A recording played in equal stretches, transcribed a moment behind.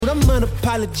I'm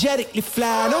unapologetically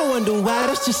fly. I don't wonder why,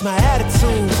 that's just my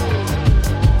attitude.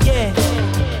 Yeah.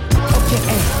 Okay,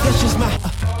 hey, that's just my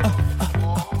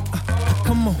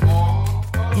come on.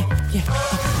 Yeah.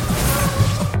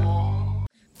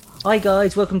 Hi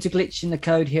guys, welcome to Glitching the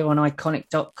Code here on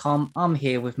Iconic.com. I'm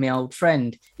here with my old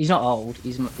friend. He's not old,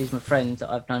 he's my friend that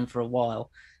I've known for a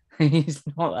while. He's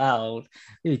not that old.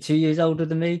 You're 2 years older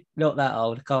than me? Not that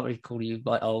old. I can't really call you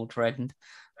my old friend.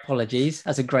 Apologies.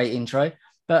 That's a great intro.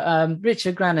 But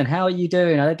Richard Grandin, how are you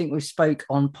doing? I don't think we've spoke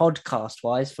on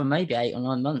podcast-wise for maybe 8 or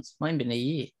 9 months. Might have been a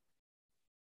year.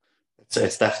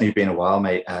 It's definitely been a while,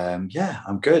 mate. Yeah,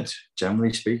 I'm good.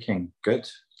 Generally speaking, good.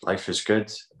 Life is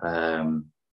good.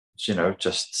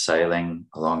 Just sailing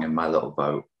along in my little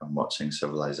boat and watching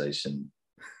civilization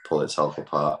pull itself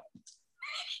apart.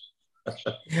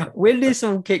 When this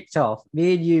all kicked off,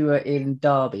 me and you were in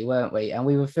Derby, weren't we? And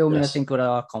we were filming a thing called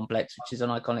Our Complex, which is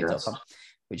on Iconic.com,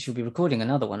 which we'll be recording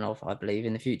another one of, I believe,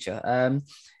 in the future.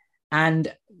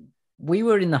 And we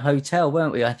were in the hotel,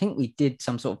 weren't we? I think we did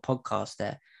some sort of podcast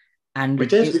there. And we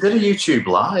did a YouTube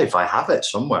live. I have it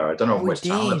somewhere. I don't know which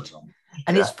channel it was on.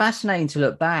 And it's fascinating to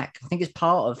look back. I think it's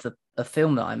part of a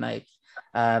film that I made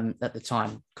at the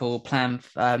time called Prime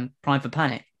for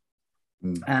Panic.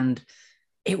 And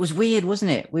it was weird, wasn't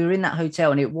it? We were in that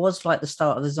hotel and it was like the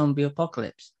start of the zombie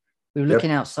apocalypse. We were looking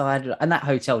outside and that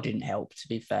hotel didn't help, to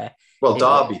be fair. Well,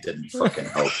 Derby didn't fucking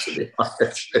help, to be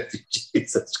honest.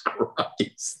 Jesus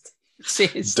Christ.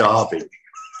 Derby.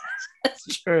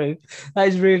 That's true. That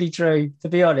is really true. To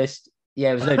be honest,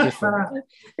 yeah, it was no different.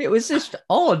 It was just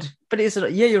odd, but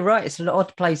you're right. It's an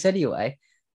odd place anyway.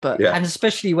 But and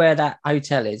especially where that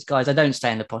hotel is, guys. I don't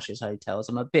stay in the poshest hotels.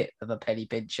 I'm a bit of a penny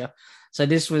pincher, so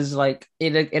this was like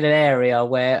in an area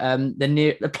where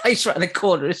the place right in the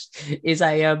corner is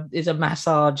a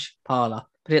massage parlor.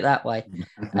 Put it that way,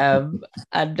 so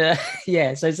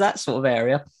it's that sort of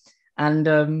area, and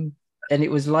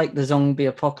it was like the zombie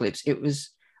apocalypse. It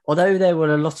was, although there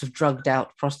were a lot of drugged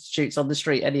out prostitutes on the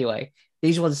street anyway.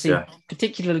 These ones seemed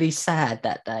particularly sad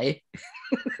that day.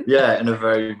 Yeah, in a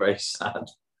very, very sad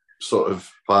sort of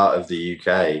part of the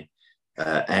UK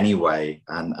anyway.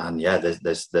 And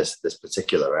there's this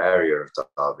particular area of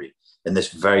Derby in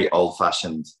this very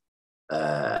old-fashioned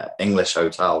English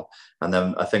hotel. And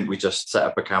then I think we just set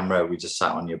up a camera, we just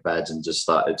sat on your bed and just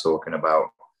started talking about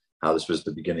how this was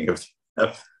the beginning of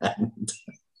the end.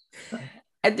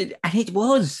 And it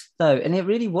was, though, and it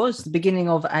really was the beginning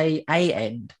of a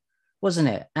end, wasn't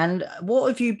it? And what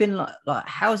have you been like?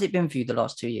 How has it been for you the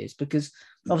last 2 years? Because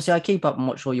obviously I keep up and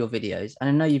watch all your videos, and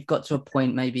I know you've got to a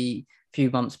point maybe a few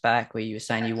months back where you were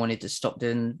saying you wanted to stop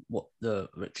doing what the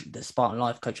Spartan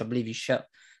Life Coach. I believe you shut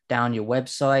down your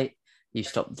website. You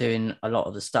stopped doing a lot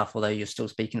of the stuff, although you're still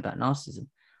speaking about narcissism.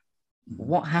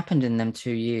 What happened in them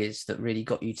 2 years that really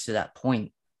got you to that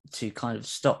point to kind of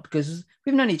stop? Because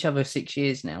we've known each other 6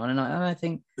 years now, and I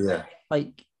think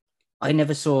like I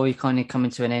never saw you kind of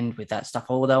coming to an end with that stuff,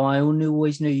 although I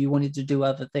always knew you wanted to do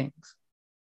other things.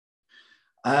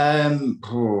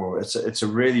 It's a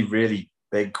really, really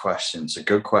big question. It's a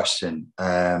good question.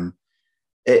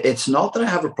 It's not that I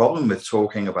have a problem with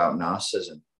talking about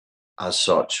narcissism as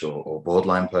such, or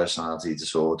borderline personality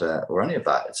disorder, or any of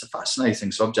that. It's a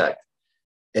fascinating subject.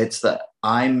 It's that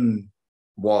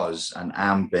was and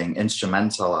am being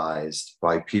instrumentalized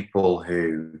by people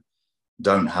who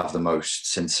don't have the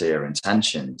most sincere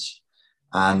intentions.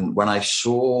 And when I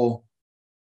saw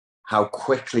how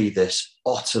quickly this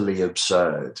utterly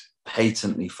absurd,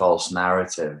 patently false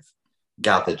narrative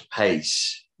gathered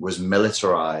pace, was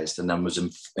militarized, and then was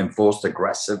enforced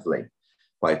aggressively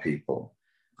by people,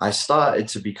 I started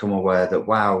to become aware that,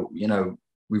 wow,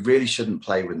 we really shouldn't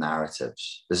play with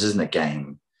narratives. This isn't a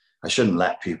game. I shouldn't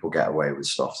let people get away with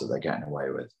stuff that they're getting away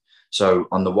with. So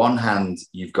on the one hand,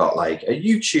 you've got like a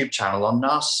YouTube channel on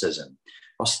narcissism,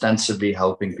 ostensibly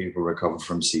helping people recover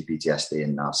from CPTSD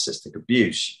and narcissistic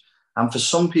abuse. And for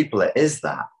some people, it is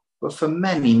that. But for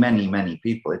many, many, many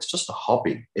people, it's just a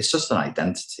hobby. It's just an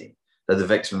identity. They're the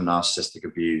victim of narcissistic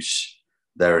abuse.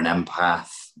 They're an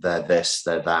empath. They're this,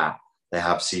 they're that. They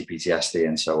have CPTSD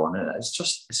and so on. And it's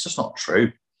just not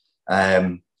true.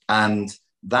 And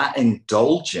that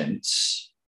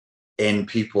indulgence in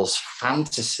people's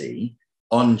fantasy,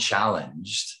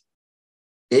 unchallenged,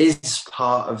 is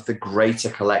part of the greater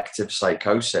collective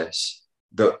psychosis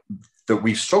that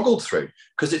we've struggled through.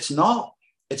 Because it's not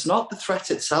the threat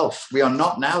itself. We are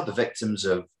not now the victims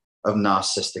of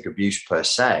narcissistic abuse per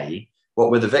se.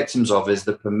 What we're the victims of is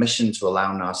the permission to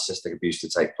allow narcissistic abuse to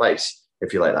take place,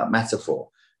 if you like that metaphor.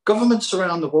 Governments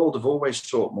around the world have always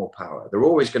sought more power. They're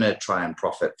always going to try and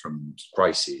profit from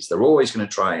crises. They're always going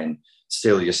to try and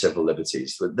steal your civil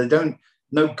liberties. They don't.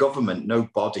 No government, no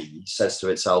body says to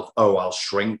itself, "Oh, I'll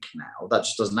shrink now." That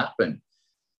just doesn't happen.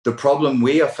 The problem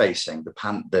we are facing,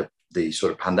 the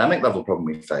sort of pandemic level problem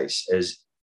we face, is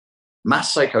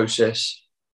mass psychosis,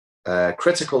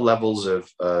 critical levels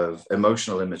of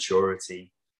emotional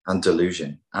immaturity and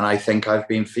delusion. And I think I've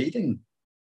been feeding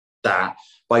that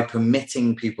by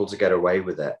permitting people to get away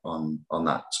with it on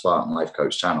that Spartan Life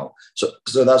Coach channel.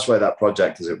 So that's why that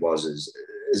project, as it was,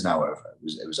 is now over.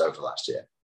 It was over last year.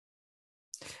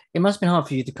 It must have been hard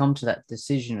for you to come to that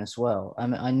decision as well. I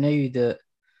mean, I knew that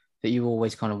you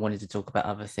always kind of wanted to talk about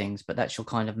other things, but that's your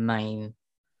kind of main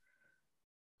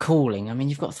calling. I mean,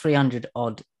 you've got 300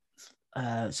 odd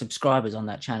subscribers on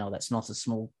that channel. That's not a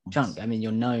small chunk. I mean,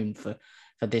 you're known for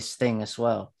this thing as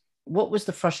well. What was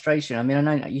the frustration? I mean, I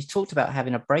know you talked about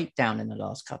having a breakdown in the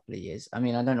last couple of years. I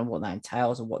mean, I don't know what that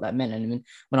entails or what that meant. And I mean,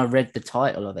 when I read the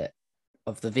title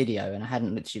of the video, and I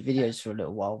hadn't looked at your videos for a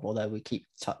little while, although we keep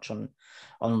touch on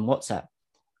WhatsApp,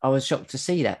 I was shocked to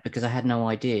see that because I had no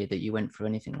idea that you went through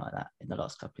anything like that in the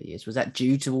last couple of years. Was that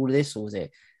due to all of this, or was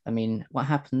it? I mean, what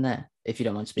happened there? If you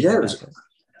don't mind speaking about it.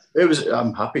 It was.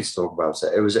 I'm happy to talk about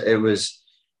it. It was.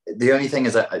 The only thing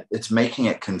is that it's making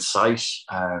it concise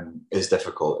is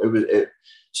difficult.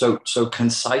 So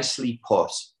concisely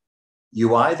put,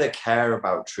 you either care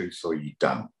about truth or you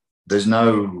don't.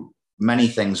 Many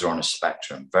things are on a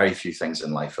spectrum. Very few things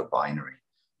in life are binary.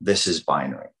 This is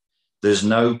binary. There's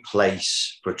no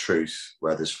place for truth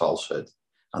where there's falsehood,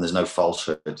 and there's no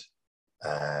falsehood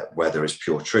where there is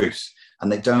pure truth.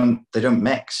 And they don't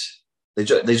mix. They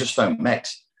just don't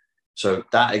mix. So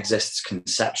that exists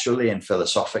conceptually and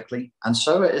philosophically. And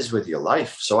so it is with your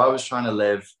life. So I was trying to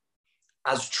live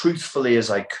as truthfully as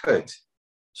I could.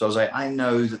 So I was like, I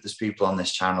know that there's people on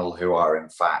this channel who are in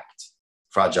fact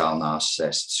fragile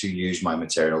narcissists who use my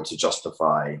material to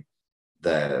justify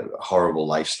their horrible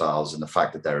lifestyles and the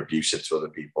fact that they're abusive to other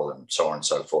people and so on and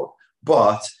so forth.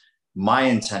 But my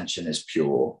intention is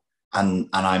pure, and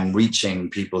I'm reaching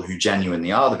people who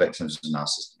genuinely are the victims of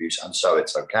narcissistic abuse, and so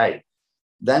it's okay.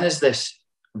 Then as this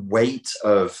weight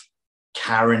of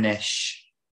Karenish,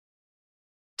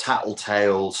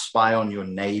 tattletale, spy on your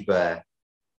neighbor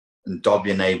and dob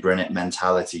your neighbor in it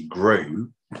mentality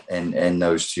grew in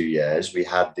those 2 years, we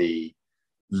had the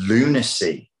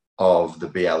lunacy of the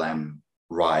BLM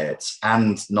riots,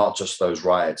 and not just those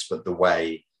riots, but the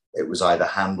way it was either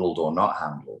handled or not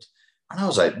handled. And I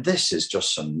was like, this is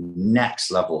just some next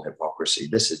level hypocrisy.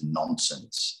 This is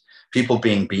nonsense. People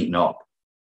being beaten up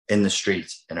in the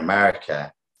street in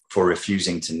America for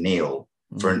refusing to kneel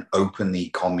for an openly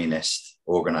communist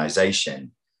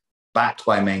organization, backed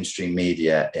by mainstream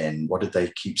media in, what did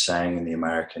they keep saying in the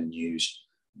American news?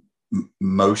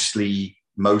 Mostly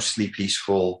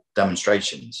peaceful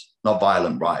demonstrations, not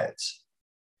violent riots.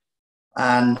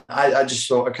 And I just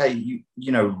thought, okay,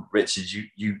 you know, Richard,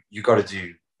 you got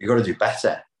to do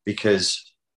better,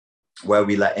 because where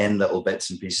we let in little bits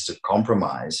and pieces of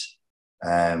compromise,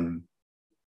 in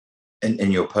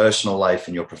your personal life,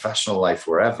 in your professional life,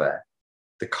 wherever,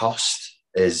 the cost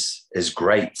is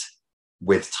great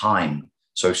with time.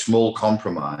 So small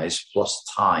compromise plus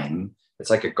time, it's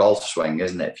like a golf swing,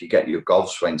 isn't it? If you get your golf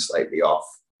swing slightly off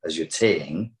as you're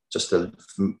teeing, just a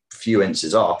few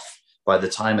inches off, by the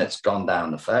time it's gone down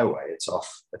the fairway, it's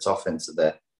off into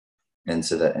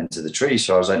the tree.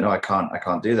 So I was like, no, I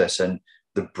can't do this. And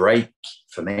the break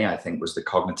for me, I think, was the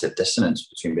cognitive dissonance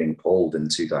between being pulled in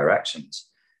two directions.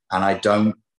 And I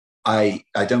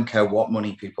don't care what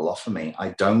money people offer me. I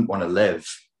don't want to live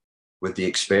with the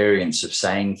experience of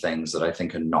saying things that I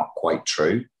think are not quite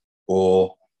true,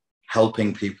 or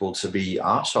helping people to be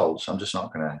arseholes. I'm just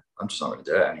not gonna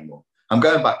do it anymore. I'm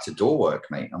going back to door work,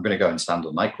 mate. I'm gonna go and stand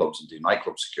on nightclubs and do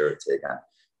nightclub security again,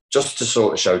 just to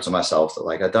sort of show to myself that,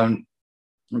 like, I don't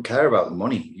care about the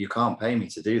money. You can't pay me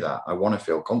to do that. I want to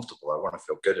feel comfortable. I want to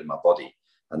feel good in my body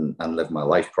and live my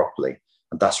life properly.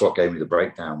 And that's what gave me the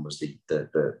breakdown, was the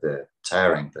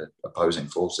tearing, the opposing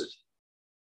forces.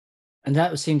 And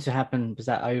that seemed to happen, was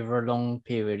that over a long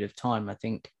period of time? I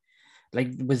think,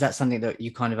 like, was that something that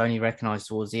you kind of only recognized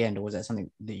towards the end, or was that something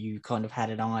that you kind of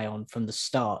had an eye on from the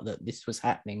start, that this was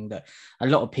happening, that a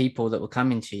lot of people that were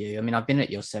coming to you, I mean, I've been at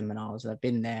your seminars, I've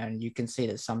been there, and you can see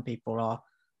that some people are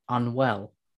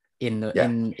unwell in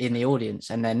the audience,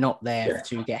 and they're not there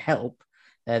to get help.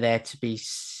 They're there to be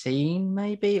seen,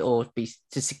 maybe, or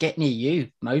to get near you.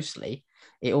 Mostly,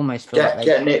 it almost feels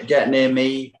get near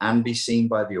me and be seen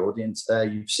by the audience. There,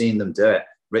 you've seen them do it.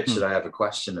 Richard, I have a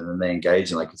question, and then they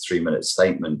engage in like a 3-minute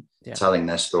statement, telling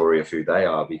their story of who they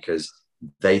are, because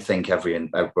they think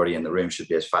everybody in the room should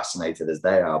be as fascinated as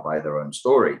they are by their own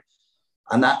story.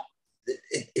 And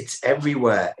it's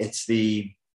everywhere.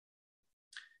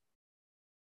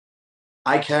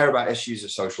 I care about issues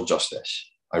of social justice.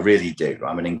 I really do.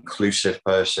 I'm an inclusive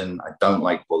person. I don't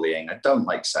like bullying. I don't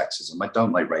like sexism. I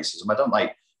don't like racism. I don't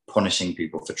like punishing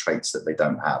people for traits that they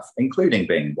don't have, including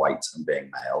being white and being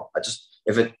male.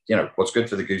 What's good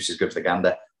for the goose is good for the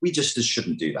gander. We just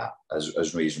shouldn't do that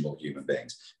as reasonable human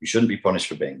beings. You shouldn't be punished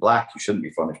for being black. You shouldn't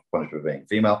be punished for being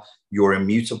female. Your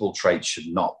immutable traits should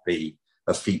not be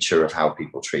a feature of how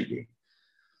people treat you.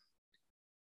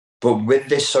 But with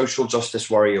this social justice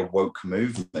warrior woke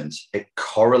movement, it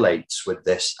correlates with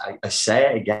this, I say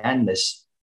it again, this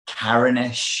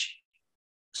Karenish,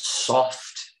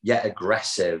 soft yet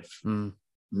aggressive,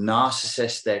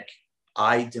 narcissistic,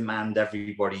 I demand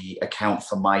everybody account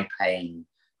for my pain,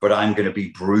 but I'm going to be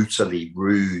brutally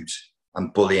rude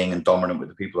and bullying and dominant with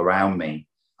the people around me.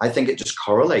 I think it just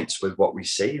correlates with what we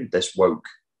see with this woke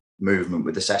movement,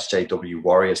 with this SJW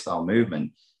warrior style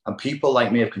movement. And people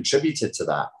like me have contributed to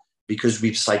that, because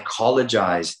we've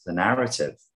psychologized the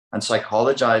narrative, and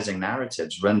psychologizing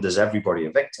narratives renders everybody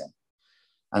a victim.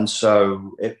 And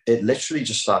so it literally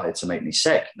just started to make me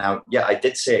sick. Now, yeah, I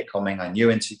did see it coming. I knew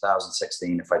in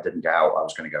 2016, if I didn't get out, I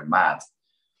was going to go mad.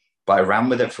 But I ran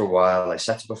with it for a while. I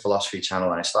set up a philosophy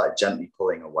channel and I started gently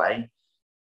pulling away.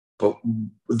 But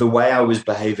the way I was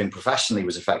behaving professionally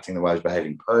was affecting the way I was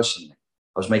behaving personally.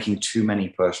 I was making too many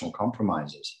personal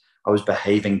compromises. I was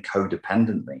behaving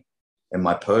codependently in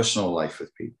my personal life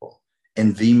with people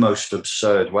in the most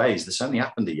absurd ways. This only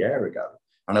happened a year ago.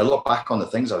 And I look back on the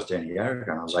things I was doing a year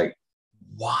ago and I was like,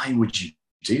 why would you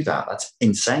do that? That's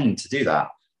insane to do that.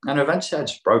 And eventually I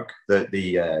just broke.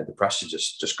 The pressure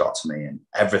just got to me, and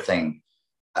everything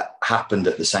happened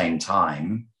at the same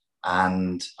time.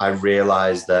 And I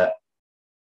realized that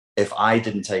if I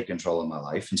didn't take control of my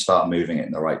life and start moving it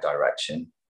in the right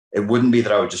direction, it wouldn't be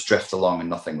that I would just drift along and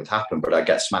nothing would happen, but I'd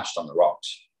get smashed on the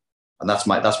rocks. And that's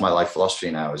my life philosophy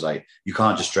now, is like, you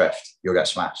can't just drift, you'll get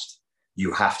smashed.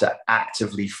 You have to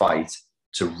actively fight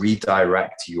to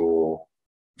redirect your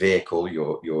vehicle,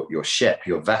 your ship,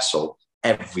 your vessel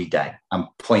every day, and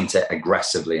point it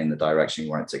aggressively in the direction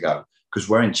you want it to go. Because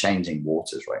we're in changing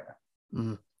waters right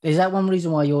now. Is that one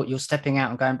reason why you're stepping out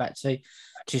and going back to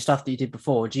stuff that you did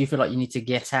before? Do you feel like you need to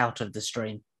get out of the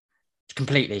stream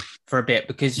completely for a bit?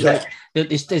 Because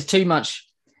there's too much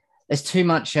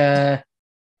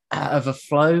of a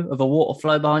flow, of a water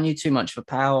flow behind you, too much for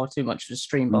power, too much for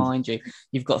stream behind you.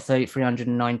 You've got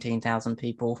 319,000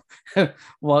 people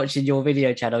watching your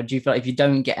video channel. Do you feel like if you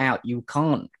don't get out, you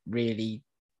can't really,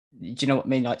 do you know what I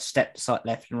mean? Like step side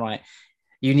left and right.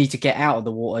 You need to get out of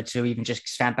the water to even just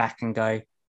stand back and go,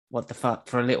 what the fuck,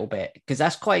 for a little bit, because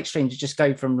that's quite extreme to just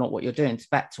go from not what you're doing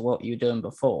back to what you were doing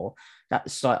before.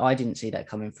 That's like, I didn't see that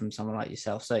coming from someone like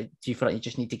yourself. So do you feel like you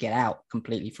just need to get out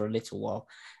completely for a little while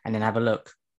and then have a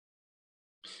look?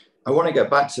 I want to get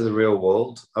back to the real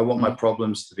world. I want my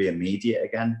problems to be immediate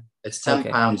again. It's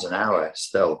 £10 an hour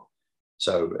still.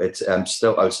 So I would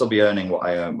still be earning what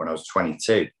I earned when I was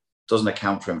 22. Doesn't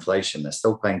account for inflation. They're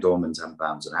still paying doormen £10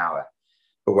 an hour.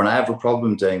 But when I have a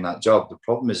problem doing that job, the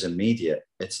problem is immediate.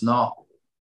 It's not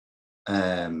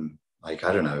like,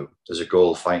 I don't know, there's a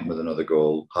goal fighting with another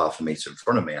goal half a meter in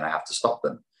front of me and I have to stop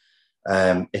them.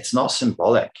 It's not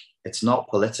symbolic. It's not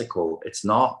political. It's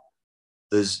not.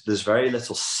 There's very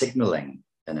little signaling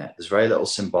in it. There's very little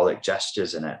symbolic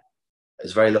gestures in it.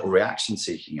 There's very little reaction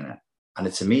seeking in it. And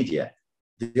it's immediate.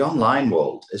 The online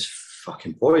world is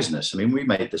fucking poisonous. I mean, we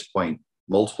made this point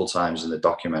multiple times in the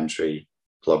documentary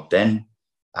Plugged In,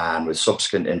 and with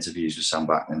subsequent interviews with Sam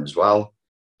Bachman as well.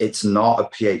 It's not a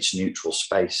pH neutral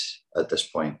space at this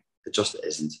point. It just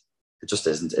isn't. It just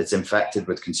isn't. It's infected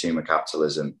with consumer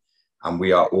capitalism, and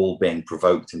we are all being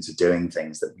provoked into doing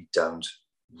things that we don't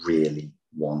really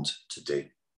want to do.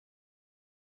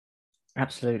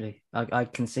 Absolutely. I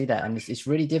can see that. And it's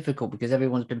really difficult because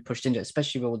everyone's been pushed into it,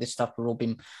 especially with all this stuff. We're all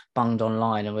being bunged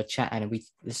online and we're chatting and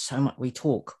there's so much, we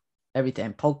talk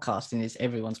everything. Podcasting is,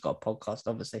 everyone's got a podcast.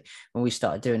 Obviously, when we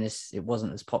started doing this, it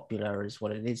wasn't as popular as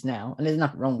what it is now. And there's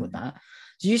nothing wrong with that.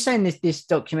 So you're saying this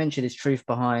documentary, this truth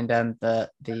behind the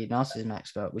narcissism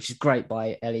expert, which is great,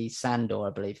 by Ellie Sandor,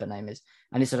 I believe her name is.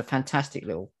 And it's a fantastic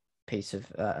little piece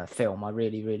of film. I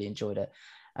really, really enjoyed it.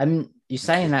 You're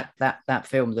saying that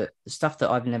film, that the stuff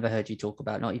that I've never heard you talk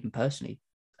about, not even personally,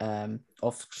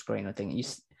 off screen, I think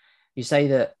you say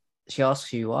that she asks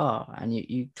who you are, and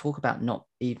you talk about not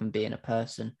even being a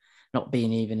person, not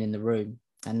being even in the room,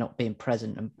 and not being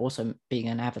present, and also being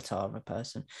an avatar of a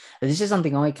person. And this is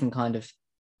something I can kind of,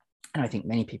 and I think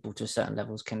many people to certain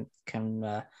levels can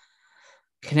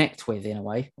connect with in a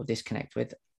way, or disconnect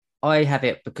with. I have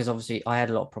it because obviously I had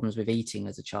a lot of problems with eating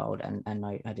as a child, and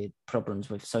I did problems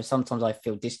with. So sometimes I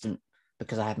feel distant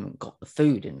because I haven't got the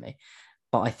food in me.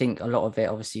 But I think a lot of it,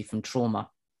 obviously, from trauma,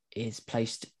 is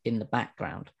placed in the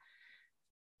background.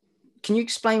 Can you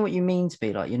explain what you mean to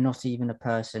be like you're not even a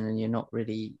person and you're not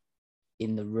really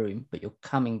in the room, but you're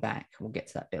coming back? We'll get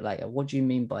to that bit later. What do you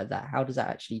mean by that? How does that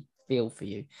actually feel for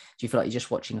you? Do you feel like you're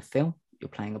just watching a film? You're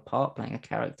playing a part, playing a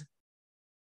character?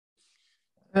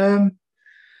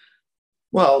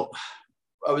 Well,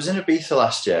 I was in Ibiza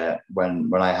last year when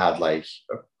I had like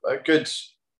a good,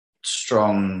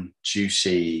 strong,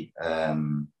 juicy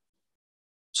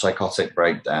psychotic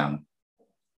breakdown.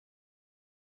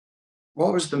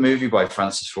 What was the movie by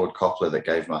Francis Ford Coppola that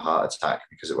gave him a heart attack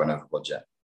because it went over budget?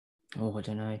 Oh, I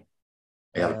don't know.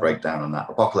 He had a breakdown on that.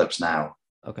 Apocalypse Now.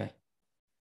 Okay.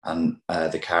 And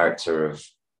the character of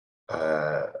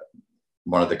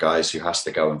one of the guys who has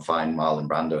to go and find Marlon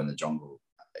Brando in the jungle,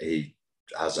 he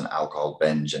has an alcohol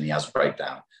binge and he has a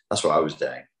breakdown. That's what I was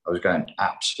doing. I was going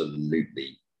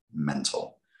absolutely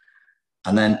mental.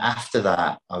 And then after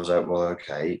that, I was like, well,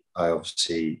 okay, I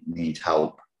obviously need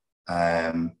help.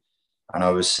 And I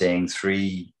was seeing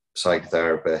 3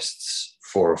 psychotherapists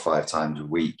 4 or 5 times a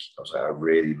week. I was like, I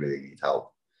really, really need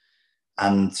help.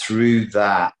 And through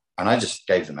that, and I just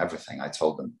gave them everything. I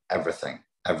told them everything,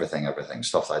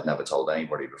 stuff that I'd never told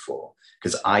anybody before,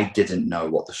 because I didn't know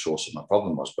what the source of my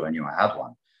problem was, but I knew I had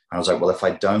one. And I was like, well, if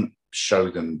I don't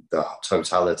show them the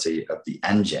totality of the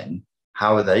engine,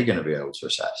 how are they going to be able to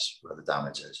assess where the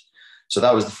damage is? So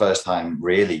that was the first time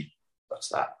really, what's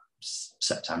that,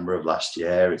 September of last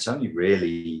year. It's only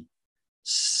really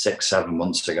 6-7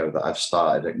 months ago that I've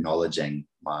started acknowledging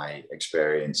my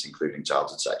experience, including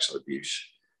childhood sexual abuse,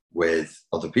 with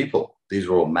other people. These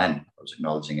were all men. I was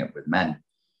acknowledging it with men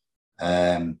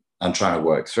and trying to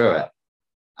work through it.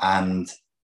 And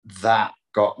that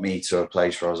got me to a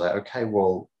place where I was like, okay,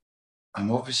 well, I'm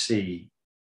not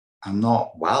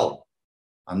well.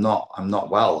 I'm not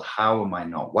well. How am I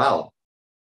not well?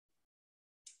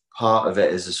 Part of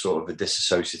it is a sort of a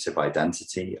dissociative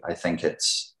identity. I think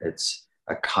it's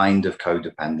a kind of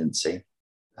codependency.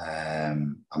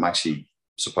 I'm actually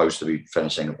supposed to be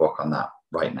finishing a book on that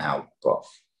right now, but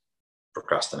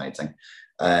procrastinating.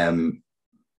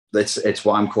 It's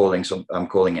what I'm calling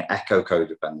it echo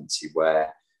codependency,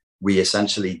 where we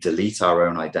essentially delete our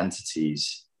own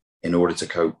identities in order to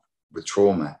cope with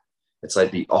trauma. It's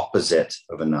like the opposite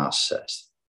of a narcissist.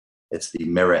 It's the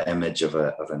mirror image of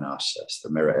a narcissist, the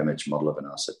mirror image model of a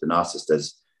narcissist. The narcissist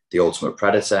is the ultimate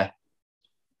predator,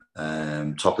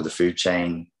 top of the food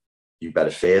chain. You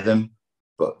better fear them.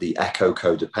 But the echo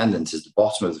codependent is the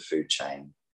bottom of the food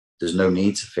chain. There's no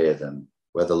need to fear them.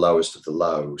 We're the lowest of the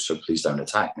low, so please don't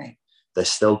attack me. They're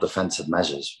still defensive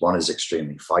measures. One is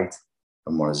extremely fight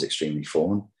and one is extremely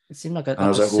fawn. It seemed like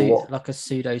a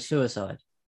pseudo-suicide.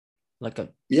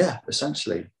 Yeah,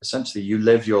 essentially you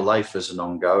live your life as an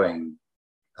ongoing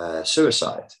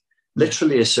suicide,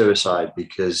 literally a suicide,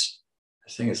 because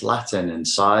I think it's Latin, and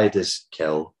side is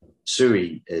kill,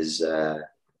 sui is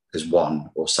one,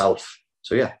 or self.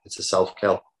 So yeah, it's a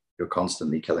self-kill. You're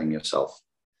constantly killing yourself,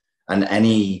 and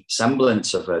any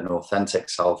semblance of an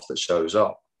authentic self that shows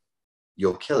up,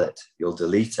 you'll kill it, you'll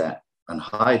delete it and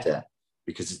hide it,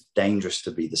 because it's dangerous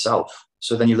to be the self.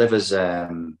 So then you live as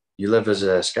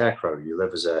a scarecrow. You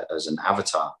live as an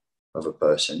avatar of a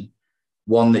person,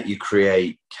 one that you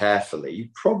create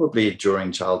carefully, probably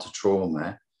during childhood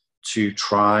trauma, to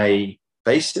try.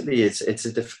 Basically, it's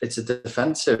a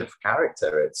defensive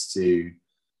character. It's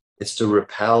to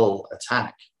repel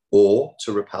attack or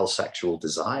to repel sexual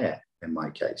desire. In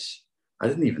my case, I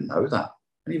didn't even know that.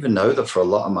 I didn't even know that for a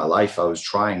lot of my life I was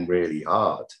trying really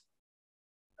hard.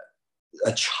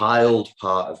 A child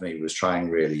part of me was trying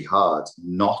really hard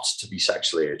not to be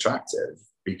sexually attractive,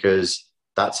 because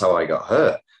that's how I got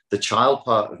hurt. The child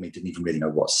part of me didn't even really know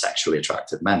what sexually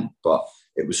attractive meant, but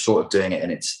it was sort of doing it in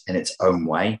its own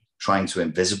way, trying to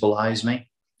invisibilize me.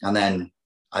 And then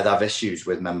I'd have issues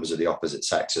with members of the opposite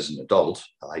sex as an adult.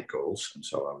 I like girls, and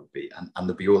so I would be, and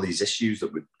there'd be all these issues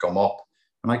that would come up,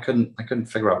 and I couldn't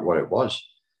figure out what it was.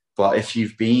 But if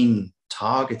you've been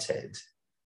targeted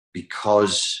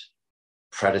because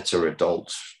predator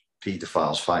adult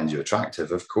pedophiles find you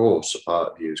attractive, of course, a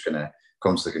part of you is going to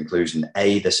come to the conclusion,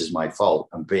 A, this is my fault,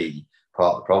 and B,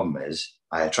 part of the problem is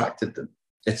I attracted them.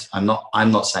 I'm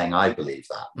not saying I believe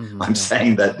that. Mm-hmm, I'm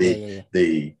saying that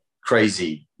the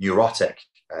crazy, neurotic,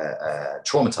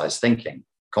 traumatized thinking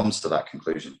comes to that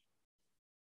conclusion.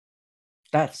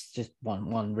 That's just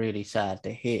one really sad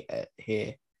to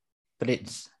hear. But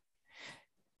it's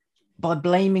by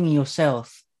blaming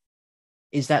yourself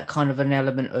is that kind of an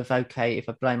element of, okay, if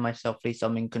I blame myself, at least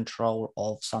I'm in control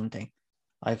of something.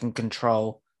 I can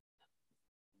control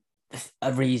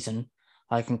a reason.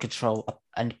 I can control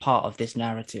and part of this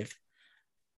narrative.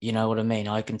 You know what I mean?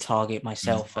 I can target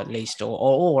myself at least,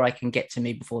 or I can get to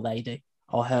me before they do.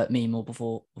 I'll hurt me more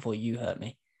before you hurt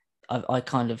me. I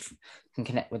kind of can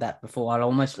connect with that before. I'll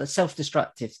almost a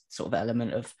self-destructive sort of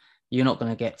element of, you're not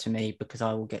going to get to me because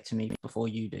I will get to me before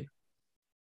you do.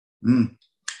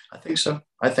 I think so.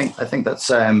 I think that's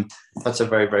a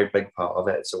very, very big part of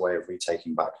it. It's a way of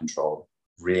retaking back control,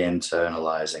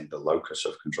 re-internalizing the locus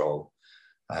of control.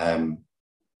 And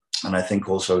I think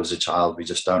also as a child, we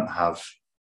just don't have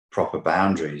proper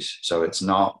boundaries. So it's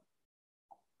not,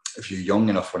 if you're young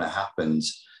enough when it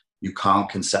happens, you can't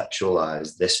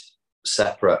conceptualize this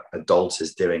separate adult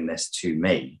is doing this to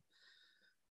me.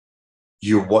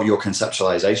 What your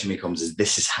conceptualization becomes is,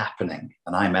 this is happening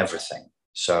and I'm everything.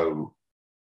 So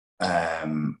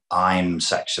I'm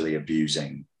sexually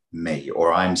abusing me,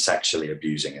 or I'm sexually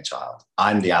abusing a child.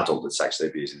 I'm the adult that's sexually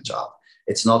abusing the child.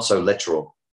 It's not so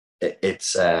literal.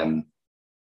 It's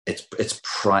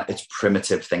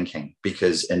primitive thinking,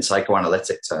 because in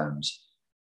psychoanalytic terms,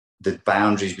 the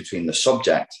boundaries between the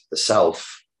subject, the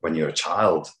self, when you're a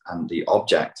child, and the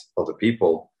object, other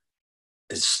people,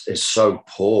 is so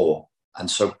poor and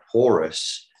so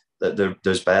porous that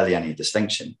there's barely any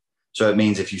distinction. So it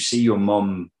means if you see your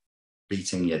mum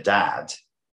beating your dad,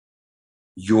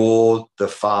 you're the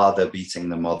father beating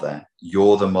the mother,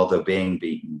 you're the mother being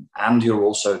beaten, and you're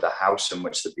also the house in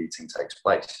which the beating takes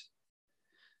place.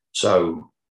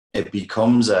 So it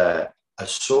becomes a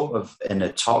sort of, in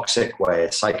a toxic way, a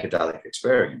psychedelic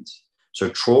experience. So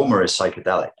trauma is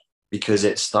psychedelic because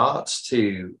it starts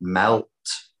to melt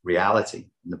reality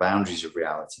and the boundaries of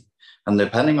reality. And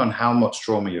depending on how much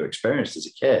trauma you experienced as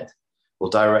a kid will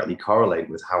directly correlate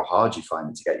with how hard you find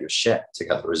it to get your shit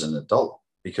together as an adult,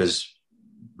 because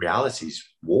reality's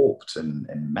warped and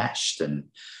meshed, and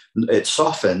it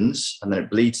softens and then it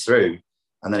bleeds through,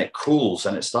 and then it cools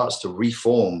and it starts to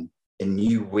reform in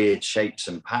new weird shapes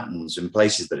and patterns in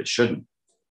places that it shouldn't.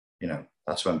 You know,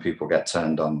 that's when people get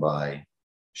turned on by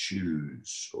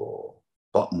shoes or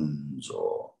buttons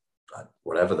or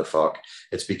whatever the fuck.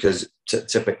 It's because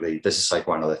typically, this is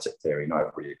psychoanalytic theory, not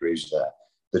everybody agrees with that.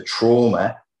 The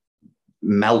trauma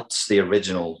melts the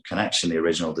original connection, the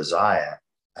original desire.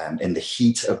 In the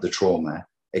heat of the trauma,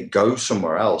 it goes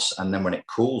somewhere else. And then when it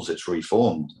cools, it's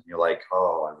reformed. And you're like,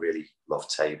 oh, I really love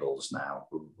tables now.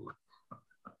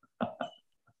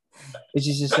 Which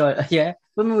is just like, yeah,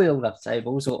 when we all love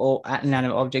tables or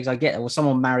inanimate objects. I get it. Well,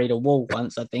 someone married a wall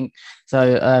once, I think.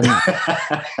 So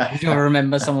if you ever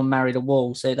remember, someone married a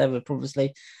wall. So they were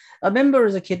probably, I remember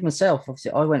as a kid myself,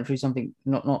 obviously I went through something,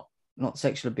 not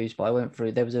sexual abuse, but I went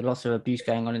through, there was a lot of abuse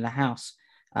going on in the house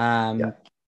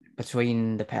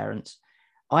between the parents.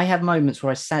 I have moments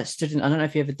where I stood in, I don't know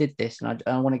if you ever did this, and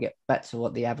I want to get back to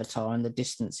what the avatar and the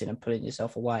distancing and pulling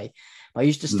yourself away. I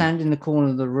used to stand in the corner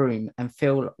of the room and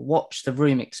watch the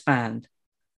room expand.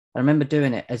 I remember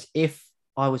doing it as if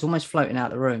I was almost floating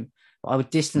out the room, but I would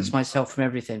distance myself from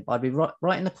everything. But I'd be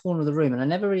right in the corner of the room, and I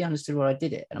never really understood why I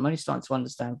did it. And I'm only starting to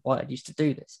understand why I used to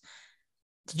do this.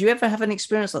 Did you ever have an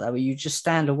experience like that where you just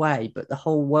stand away, but the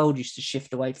whole world used to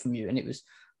shift away from you, and it was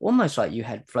almost like you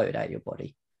had floated out of your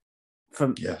body?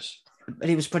 Yes, but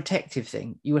it was a protective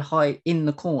thing. You would hide in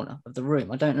the corner of the room.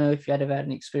 I don't know if you had ever had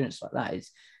an experience like that.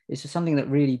 It's just something that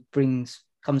really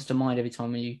comes to mind every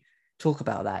time when you talk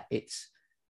about that. It's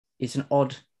an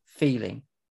odd feeling.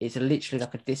 It's literally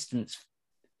like a distance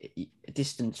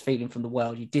feeling from the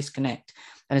world. You disconnect,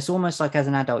 and it's almost like as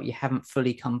an adult you haven't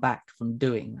fully come back from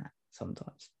doing that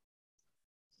sometimes.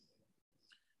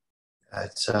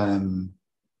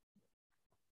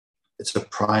 It's a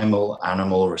primal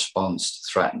animal response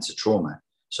to threat and to trauma.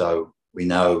 So we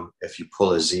know if you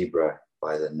pull a zebra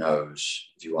by the nose,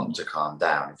 if you want them to calm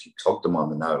down, if you tug them on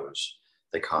the nose,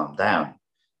 they calm down.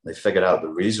 They figured out the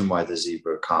reason why the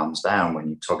zebra calms down when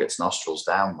you tug its nostrils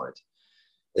downward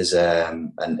is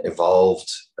an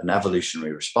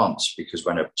evolutionary response, because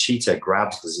when a cheetah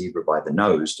grabs the zebra by the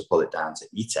nose to pull it down to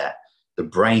eat it, the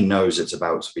brain knows it's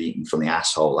about to be eaten from the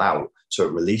asshole out. So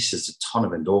it releases a ton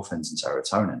of endorphins and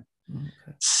serotonin. Okay.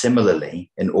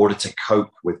 Similarly, in order to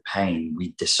cope with pain,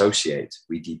 we dissociate,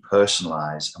 we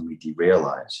depersonalize, and we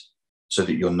derealize, so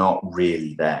that you're not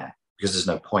really there, because there's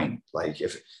no point. Like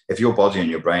if your body and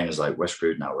your brain is like, we're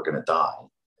screwed now, we're going to die,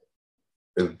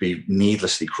 it would be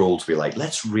needlessly cruel to be like,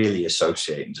 let's really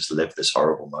associate and just live this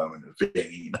horrible moment of being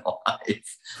eaten alive.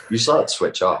 You start to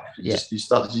switch off. You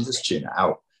just tune it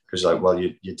out, because like, well,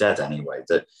 you're dead anyway.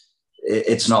 That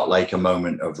it's not like a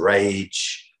moment of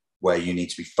rage where you need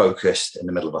to be focused in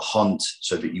the middle of a hunt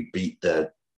so that you beat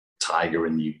the tiger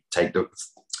and you take the.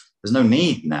 There's no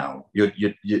need now. Your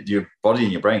body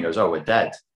and your brain goes, oh, we're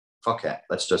dead. Fuck it.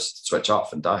 Let's just switch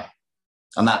off and die.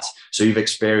 And that's, so you've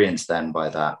experienced then by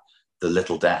that, the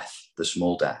little death, the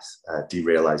small death,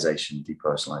 derealization,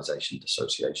 depersonalization,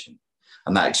 dissociation.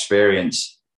 And that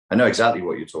experience, I know exactly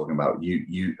what you're talking about.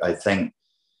 I think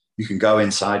you can go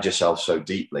inside yourself so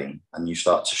deeply and you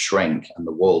start to shrink and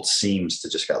the world seems to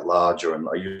just get larger and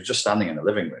you're just standing in a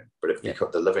living room. But if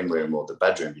the living room or the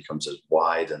bedroom becomes as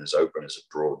wide and as open as a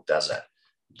broad desert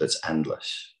that's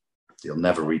endless, you'll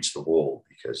never reach the wall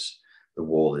because the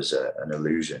wall is an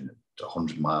illusion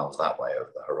 100 miles that way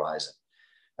over the horizon.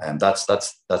 And that's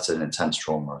an intense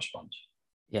trauma response.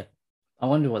 Yeah. I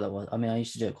wonder what that was. I mean, I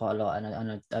used to do it quite a lot,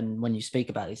 and when you speak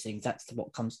about these things, that's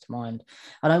what comes to mind.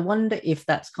 And I wonder if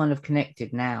that's kind of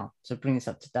connected now. So bring this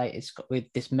up to date, it's got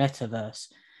with this metaverse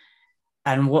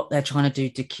and what they're trying to do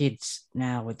to kids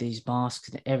now with these masks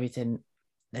and everything.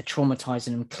 They're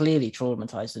traumatizing them, clearly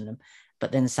traumatizing them,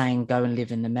 but then saying go and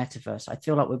live in the metaverse. I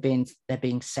feel like they're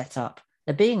being set up.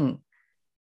 They're being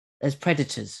as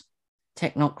predators.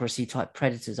 Technocracy type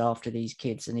predators after these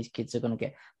kids, and these kids are going to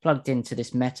get plugged into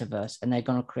this metaverse and they're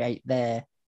going to create their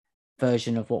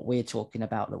version of what we're talking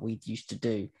about that we used to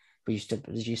do. We used to,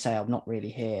 as you say, I'm not really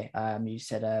here. You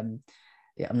said, I'm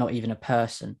not even a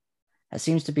person. It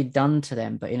seems to be done to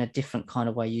them, but in a different kind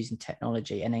of way using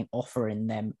technology and then offering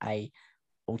them a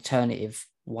alternative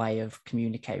way of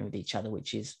communicating with each other,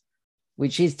 which is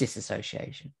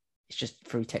disassociation. It's just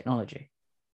through technology.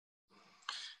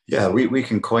 Yeah, we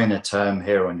can coin a term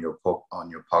here on your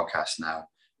podcast now.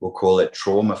 We'll call it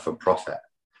trauma for profit.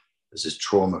 This is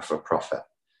trauma for profit.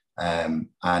 And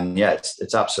yeah,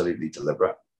 it's absolutely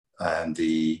deliberate. And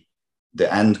the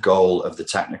end goal of the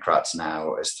technocrats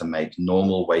now is to make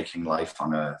normal waking life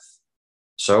on Earth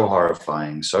so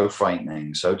horrifying, so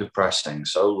frightening, so depressing,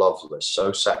 so loveless,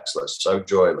 so sexless, so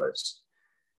joyless,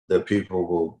 that people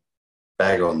will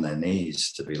beg on their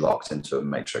knees to be locked into a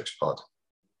matrix pod.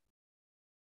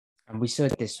 And we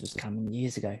said this was coming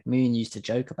years ago. Moon used to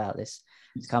joke about this.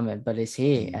 It's coming, but it's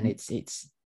here, and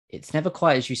it's never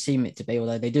quite as you seem it to be.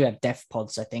 Although they do have death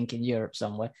pods, I think, in Europe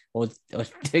somewhere, or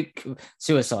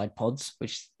suicide pods,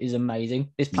 which is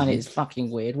amazing. This planet is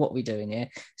fucking weird. What are we doing here?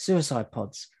 Suicide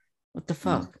pods. What the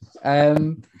fuck?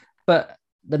 But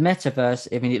the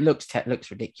metaverse. I mean, it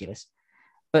looks ridiculous.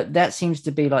 But that seems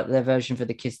to be like their version for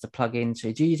the kids to plug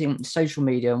into. Do you think social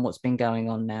media and what's been going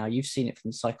on now, you've seen it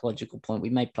from the psychological point, we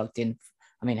may plugged in,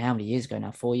 I mean, how many years ago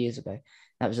now? 4 years ago.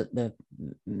 That was at the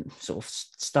sort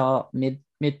of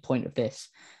midpoint of this,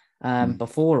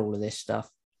 before all of this stuff.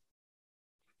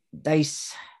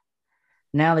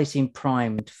 Now they seem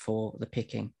primed for the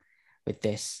picking with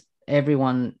this.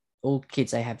 All kids,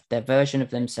 they have their version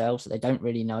of themselves that they don't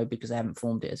really know because they haven't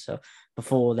formed it. So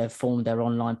before they've formed their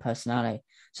online personality.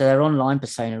 So their online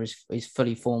persona is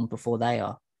fully formed before they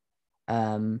are.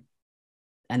 And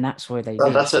that's where they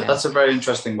that's a very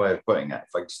interesting way of putting it.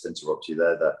 If I just interrupt you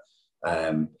there,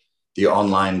 that the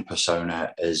online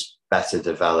persona is better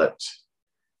developed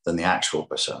than the actual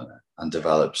persona and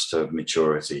develops to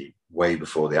maturity way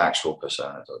before the actual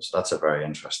persona does. That's a very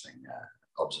interesting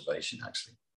observation,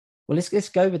 actually. Well, let's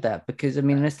go with that, because I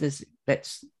mean, let's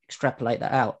extrapolate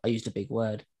that out. I used a big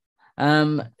word.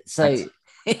 So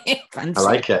I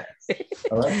like it.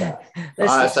 I like that.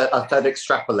 I said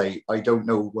extrapolate. I don't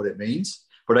know what it means,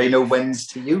 but I know when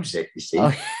to use it. You see,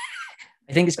 I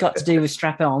think it's got to do with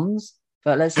strap-ons.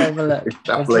 But let's have a look.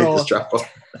 Extrapolate the strap-on.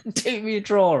 Do your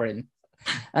drawing.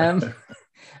 But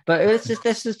let's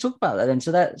just talk about that then.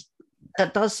 So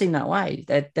that does seem that way.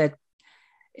 They're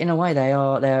in a way,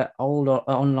 their old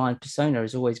online persona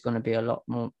is always going to be a lot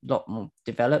more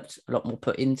developed, a lot more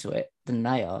put into it than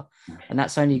they are. And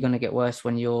that's only going to get worse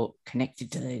when you're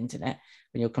connected to the internet,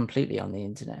 when you're completely on the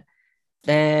internet.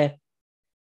 They're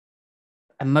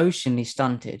emotionally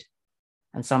stunted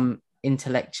and some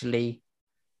intellectually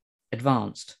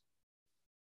advanced,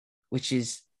 which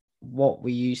is what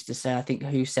we used to say. I think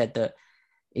who said that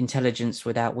intelligence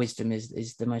without wisdom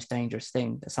is the most dangerous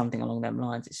thing, something along them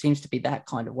lines. It seems to be that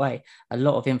kind of way. A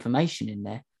lot of information in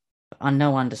there, but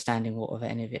no understanding what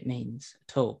any of it means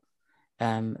at all.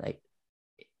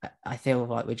 I feel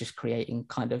like we're just creating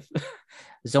kind of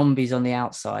zombies on the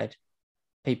outside,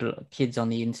 kids on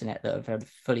the internet that have very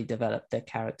fully developed their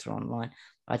character online.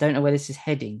 I don't know where this is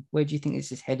heading. Where do you think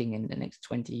this is heading in the next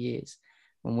 20 years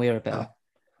when we're about?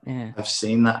 Yeah, I've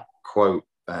seen that quote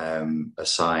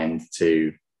assigned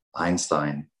to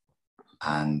Einstein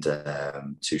and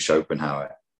to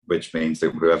Schopenhauer which means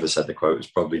that whoever said the quote is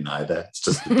probably neither. It's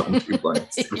just a dumb people on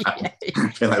Instagram.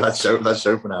 Like, that's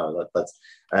Schopenhauer.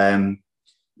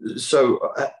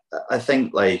 So I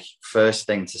think, like, first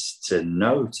thing to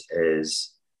note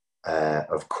is,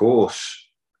 of course,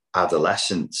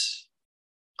 adolescents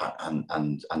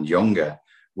and younger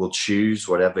will choose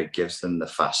whatever gives them the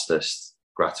fastest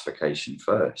gratification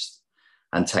first.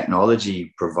 And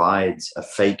technology provides a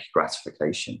fake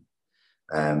gratification,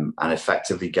 and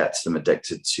effectively gets them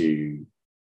addicted to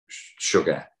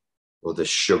sugar, or the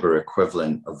sugar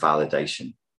equivalent of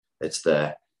validation. It's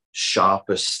the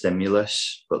sharpest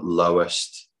stimulus, but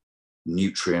lowest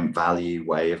nutrient value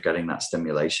way of getting that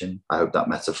stimulation. I hope that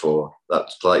metaphor,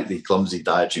 that slightly clumsy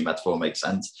dietary metaphor, makes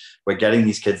sense. We're getting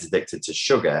these kids addicted to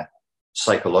sugar,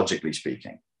 psychologically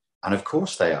speaking. And of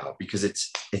course they are, because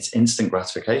it's instant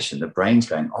gratification. The brain's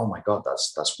going, oh my God,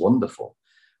 that's wonderful.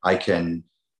 I can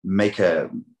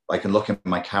look in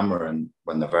my camera, and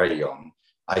when they're very young,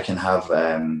 I can have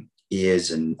ears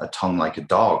and a tongue like a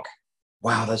dog.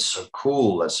 Wow, that's so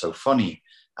cool. That's so funny.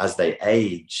 As they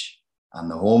age and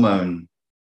the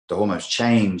hormones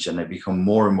change, and they become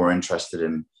more and more interested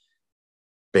in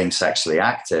being sexually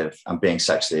active and being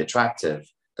sexually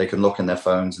attractive, they can look in their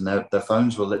phones, and their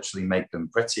phones will literally make them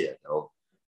prettier.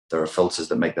 There are filters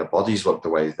that make their bodies look the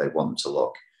way they want them to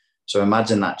look. So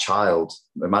imagine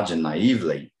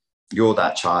naively, you're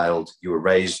that child, you were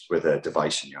raised with a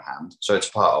device in your hand. So it's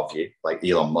part of you, like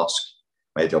Elon Musk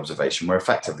made the observation, we're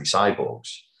effectively cyborgs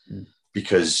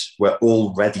because we're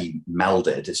already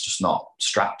melded. It's just not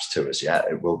strapped to us yet.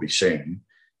 It will be soon.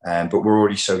 But we're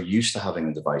already so used to having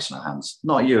a device in our hands.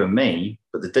 Not you and me,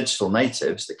 but the digital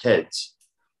natives, the kids.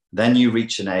 Then you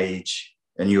reach an age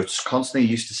and you're constantly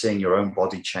used to seeing your own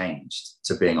body changed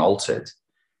to being altered.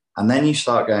 And then you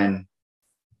start going,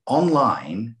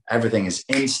 online, everything is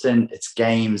instant. It's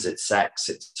games, it's sex,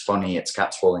 it's funny, it's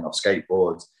cats falling off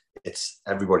skateboards.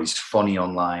 Everybody's funny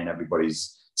online,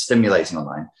 everybody's stimulating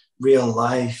online. Real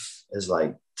life is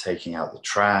like taking out the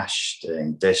trash,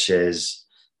 doing dishes.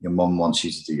 Your mum wants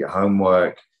you to do your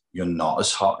homework. You're not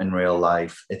as hot in real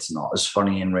life. It's not as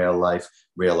funny in real life.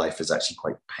 Real life is actually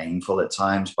quite painful at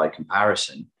times by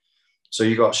comparison. So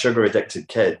you got sugar addicted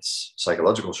kids,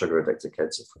 psychological sugar addicted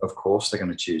kids. Of course, they're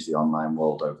going to choose the online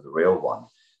world over the real one,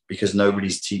 because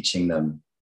nobody's teaching them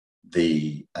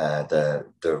the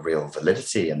real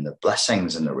validity and the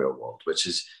blessings in the real world, which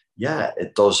is, yeah,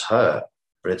 it does hurt,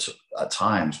 but it's at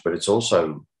times, but it's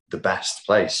also the best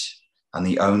place and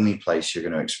the only place you're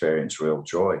going to experience real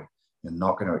joy. You're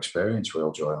not going to experience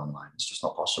real joy online. It's just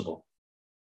not possible.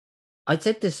 I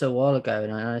said this a while ago,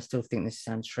 and I still think this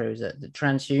sounds true, is that the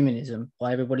transhumanism,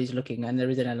 why everybody's looking, and there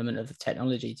is an element of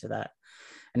technology to that,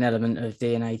 an element of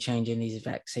DNA changing these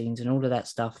vaccines and all of that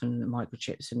stuff, and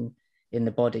microchips in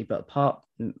the body. But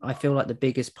I feel like the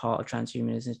biggest part of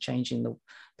transhumanism is changing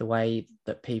the way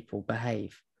that people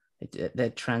behave. They're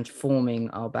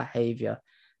transforming our behavior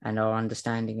and our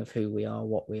understanding of who we are,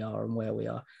 what we are, and where we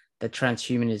are. The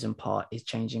transhumanism part is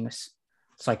changing us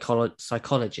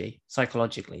psychologically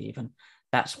even.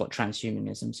 That's what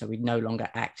transhumanism. So we no longer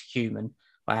act human,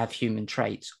 or have human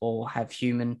traits, or have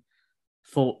human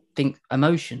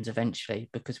emotions eventually,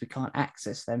 because we can't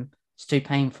access them. It's too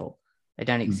painful. They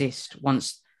don't exist.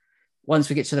 Once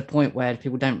we get to the point where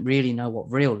people don't really know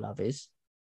what real love is,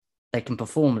 they can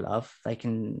perform love, they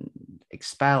can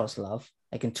espouse love,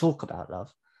 they can talk about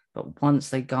love, but once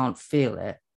they can't feel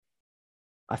it,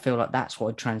 I feel like that's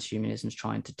what transhumanism is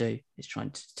trying to do, is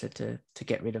trying to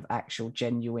get rid of actual,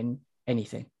 genuine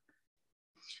anything.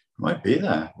 We might be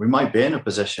there. We might be in a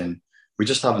position, we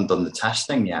just haven't done the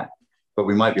testing yet, but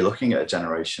we might be looking at a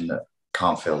generation that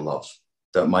can't feel love,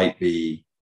 that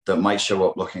might show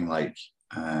up looking like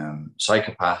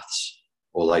psychopaths,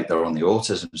 or like they're on the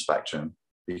autism spectrum,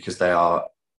 because they are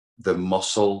the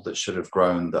muscle that should have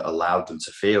grown, that allowed them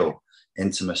to feel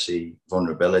intimacy,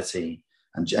 vulnerability,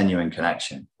 and genuine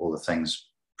connection, all the things,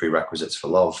 prerequisites for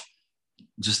love,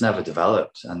 just never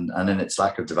developed. And in its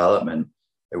lack of development,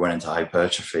 it went into it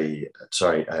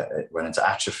went into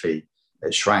atrophy,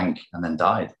 it shrank and then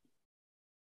died.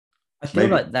 I feel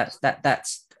like that's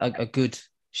a good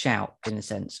shout, in a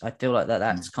sense. I feel like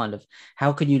that's kind of,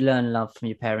 how can you learn love from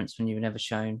your parents when you were never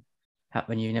shown,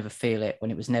 when you never feel it,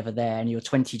 when it was never there, and you're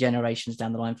 20 generations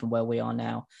down the line from where we are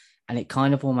now, and it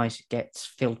kind of almost gets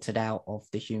filtered out of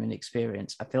the human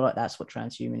experience. I feel like that's what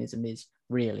transhumanism is,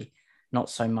 really. Not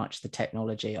so much the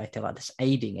technology. I feel like that's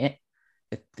aiding it.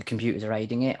 The computers are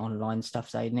aiding it, online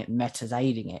stuff's aiding it, Meta's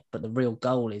aiding it, but the real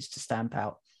goal is to stamp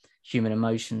out human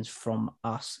emotions from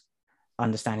us,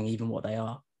 understanding even what they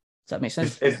are. Does that make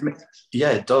sense?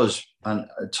 Yeah, it does. And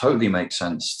it totally makes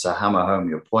sense to hammer home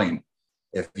your point.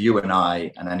 If you and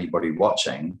I and anybody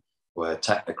watching were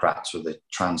technocrats with a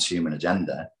transhuman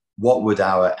agenda, what would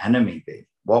our enemy be?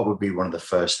 What would be one of the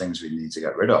first things we need to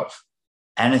get rid of?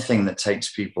 Anything that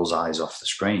takes people's eyes off the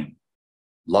screen.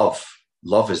 Love.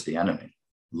 Love is the enemy.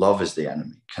 Love is the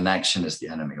enemy. Connection is the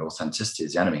enemy. Authenticity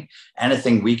is the enemy.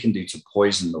 Anything we can do to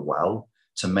poison the well,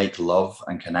 to make love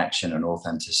and connection and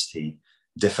authenticity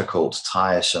difficult,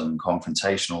 tiresome,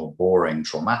 confrontational, boring,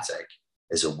 traumatic,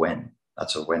 is a win.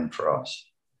 That's a win for us.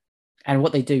 And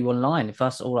what they do online, if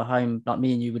us all at home, like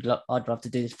me and you, I'd love to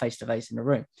do this face to face in a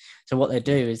room. So what they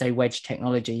do is they wedge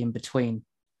technology in between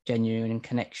genuine and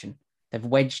connection. They've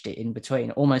wedged it in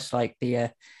between, almost like the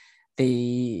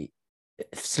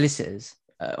solicitors,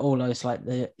 almost like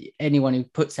anyone who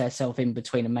puts themselves in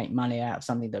between and make money out of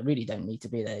something that really don't need to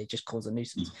be there. They just cause a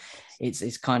nuisance.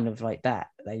 It's kind of like that.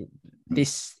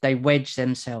 They wedge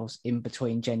themselves in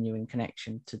between genuine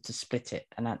connection to split it,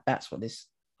 and that's what this.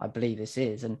 I believe this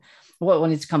is. And what I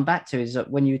wanted to come back to is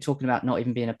that when you were talking about not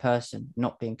even being a person,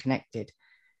 not being connected,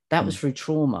 that was through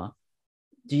trauma.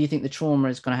 Do you think the trauma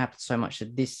is going to happen so much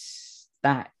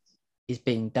that is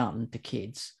being done to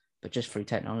kids, but just through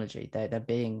technology? They're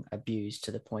being abused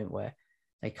to the point where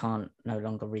they can't no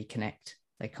longer reconnect.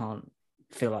 They can't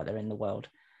feel like they're in the world.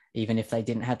 Even if they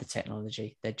didn't have the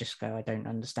technology, they'd just go, I don't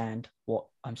understand what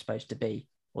I'm supposed to be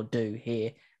or do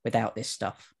here without this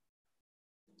stuff.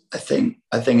 I think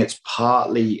it's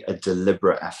partly a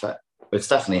deliberate effort. It's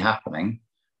definitely happening.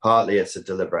 Partly it's a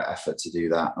deliberate effort to do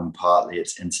that, and partly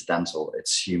it's incidental.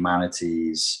 It's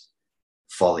humanity's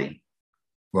folly.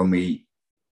 When we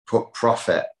put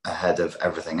profit ahead of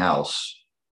everything else,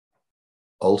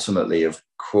 ultimately, of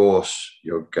course,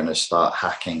 you're going to start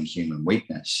hacking human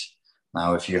weakness.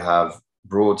 Now, if you have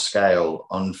broad-scale,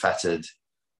 unfettered,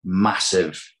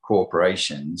 massive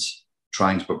corporations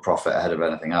trying to put profit ahead of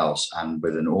anything else, and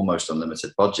with an almost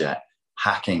unlimited budget,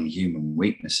 hacking human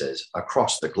weaknesses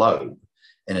across the globe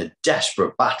in a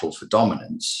desperate battle for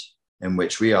dominance, in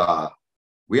which we aren't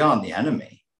the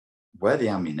enemy. We're the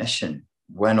ammunition.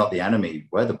 We're not the enemy.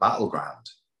 We're the battleground.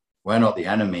 We're not the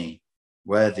enemy.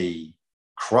 We're the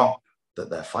crop that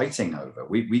they're fighting over.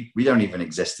 We don't even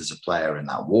exist as a player in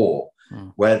that war.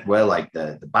 We're like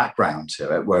the background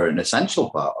to it. We're an essential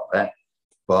part of it,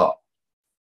 but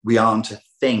we aren't a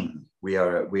thing. We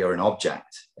are an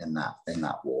object in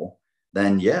that war.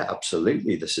 Then yeah,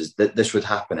 absolutely, this would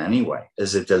happen anyway.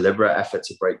 There's a deliberate effort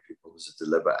to break people. There's a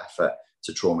deliberate effort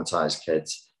to traumatize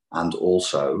kids, and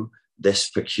also this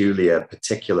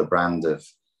particular brand of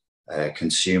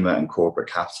consumer and corporate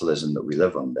capitalism that we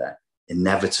live under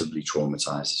inevitably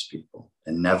traumatizes people,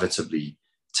 inevitably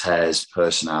tears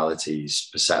personalities,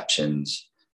 perceptions,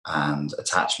 and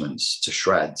attachments to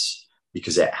shreds,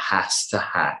 because it has to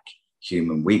hack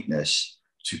human weakness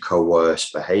to coerce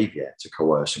behavior, to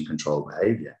coerce and control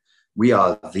behavior. We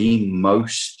are the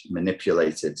most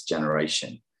manipulated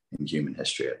generation in human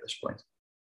history at this point.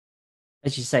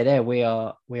 As you say there, we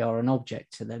are an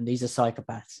object to them. These are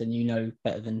psychopaths, and you know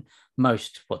better than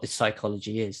most what this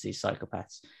psychology is, these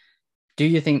psychopaths. Do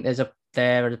you think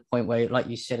they're at a point where, like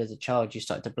you said, as a child, you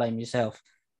start to blame yourself?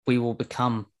 We will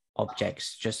become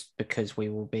objects just because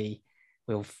we'll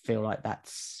feel like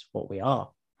that's what we are.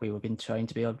 We were been trained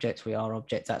to be objects. We are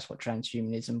objects. That's what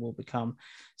transhumanism will become.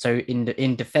 So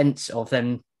in defense of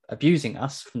them abusing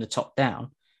us from the top down,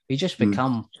 we just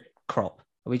become crop.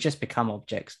 We just become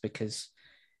objects because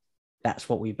that's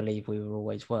what we believe we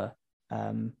always were.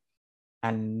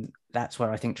 And that's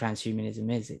where I think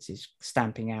transhumanism is. It's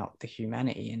stamping out the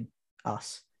humanity in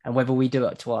us. And whether we do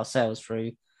it to ourselves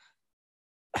through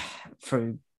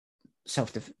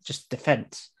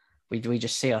defense, we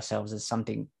just see ourselves as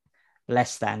something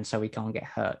less than, so we can't get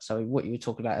hurt. So what you were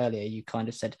talking about earlier, you kind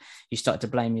of said you started to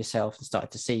blame yourself and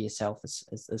started to see yourself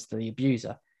as the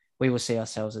abuser. We will see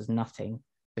ourselves as nothing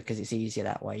because it's easier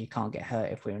that way. You can't get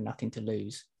hurt if we're nothing to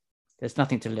lose. There's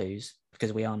nothing to lose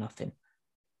because we are nothing.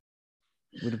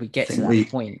 Would we get to that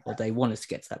point, or they want us to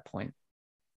get to that point?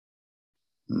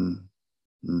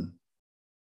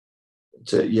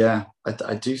 Yeah,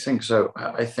 I do think so.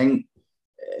 I think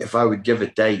if I would give a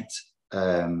date,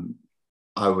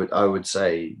 I would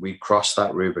say we crossed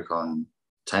that Rubicon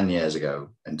 10 years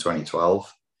ago in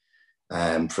 2012.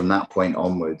 From that point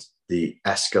onward, the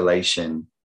escalation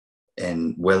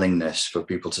in willingness for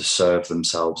people to serve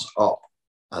themselves up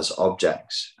as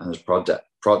objects and as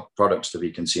products to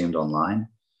be consumed online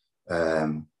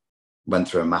went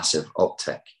through a massive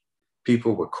uptick.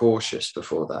 People were cautious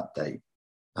before that date,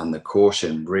 and the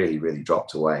caution really, really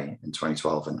dropped away in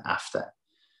 2012 and after.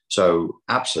 So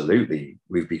absolutely,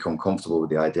 we've become comfortable with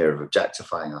the idea of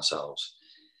objectifying ourselves.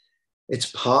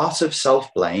 It's part of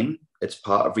self-blame it's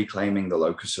part of reclaiming the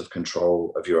locus of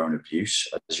control of your own abuse,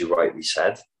 as you rightly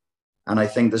said. And I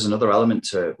think there's another element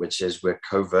to it, which is we're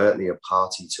covertly a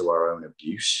party to our own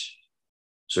abuse.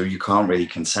 So you can't really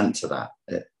consent to that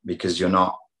because you're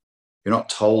not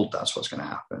told that's what's going to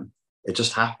happen. It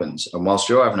just happens. And whilst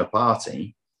you're having a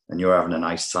party and you're having a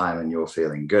nice time and you're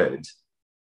feeling good,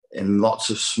 in lots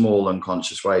of small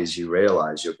unconscious ways, you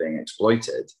realize you're being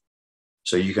exploited.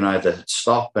 So you can either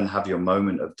stop and have your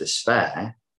moment of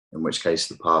despair, in which case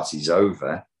the party's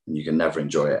over and you can never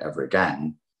enjoy it ever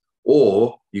again.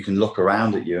 Or you can look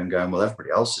around at you and go, well, everybody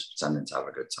else is pretending to have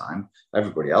a good time.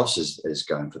 Everybody else is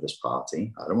going for this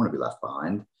party. I don't want to be left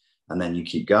behind. And then you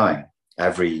keep going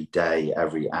every day,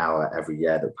 every hour, every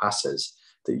year that passes,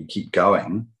 that you keep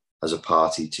going as a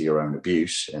party to your own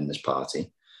abuse in this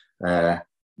party.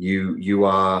 You're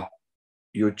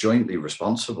jointly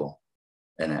responsible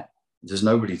in it. There's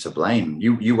nobody to blame.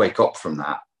 You wake up from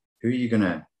that. Who are you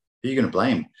gonna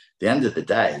blame? At the end of the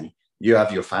day, you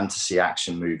have your fantasy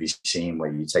action movie scene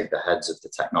where you take the heads of the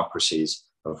technocracies,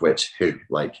 of which who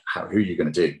are you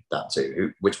going to do that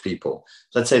to? Which people?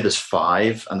 Let's say there's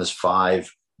 5 and there's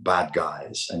 5 bad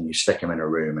guys and you stick them in a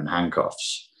room in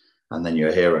handcuffs. And then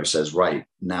your hero says, right,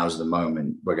 now's the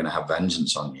moment. We're going to have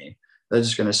vengeance on you. They're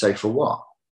just going to say, for what?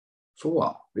 For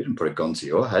what? We didn't put a gun to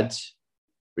your heads.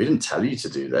 We didn't tell you to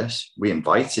do this. We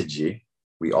invited you.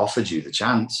 We offered you the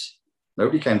chance.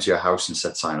 Nobody came to your house and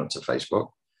said, sign up to Facebook.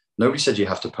 Nobody said you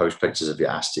have to post pictures of your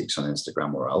ass cheeks on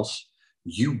Instagram or else.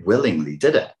 You willingly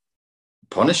did it.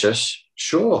 Punish us,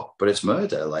 sure, but it's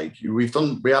murder.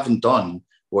 We haven't done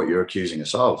what you're accusing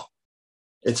us of.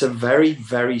 It's a very,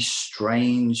 very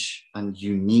strange and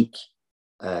unique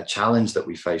challenge that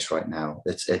we face right now.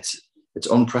 It's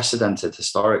unprecedented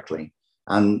historically,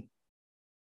 and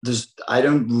I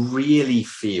don't really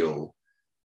feel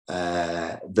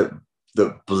that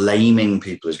blaming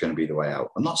people is going to be the way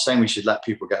out. I'm not saying we should let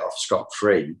people get off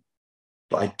scot-free,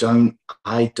 but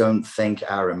I don't think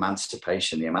our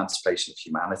emancipation, the emancipation of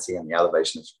humanity and the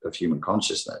elevation of human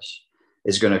consciousness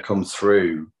is going to come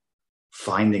through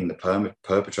finding the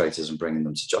perpetrators and bringing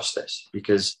them to justice,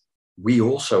 because we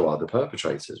also are the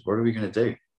perpetrators. What are we going to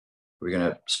do? Are we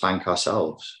going to spank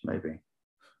ourselves? Maybe.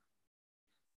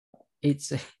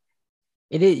 It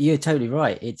is. You're totally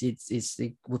right.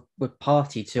 We're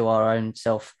party to our own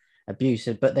self abuse,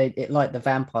 but like the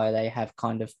vampire, they have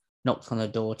kind of knocked on the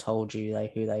door, told you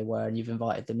who they were, and you've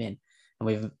invited them in. And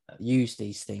we've used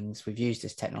these things. We've used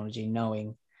this technology,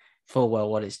 knowing full well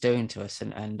what it's doing to us.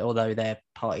 And although they're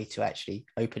party to actually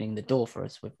opening the door for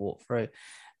us, we've walked through.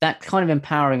 That kind of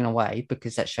empowering in a way,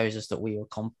 because that shows us that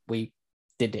we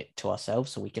did it to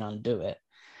ourselves, so we can undo it.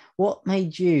 What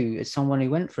made you, as someone who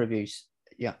went for abuse,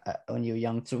 when you were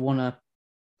young, to want to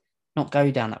not go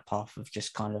down that path of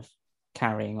just kind of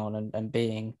carrying on and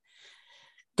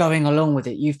going along with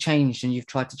it? You've changed and you've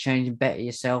tried to change and better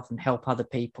yourself and help other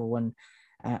people and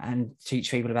teach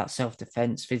people about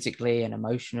self-defense physically and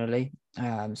emotionally,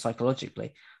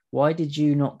 psychologically. Why did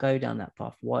you not go down that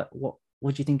path? What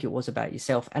do you think it was about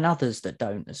yourself and others that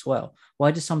don't as well? Why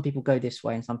do some people go this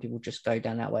way and some people just go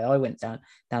down that way? I went down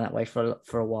that way for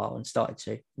a while and started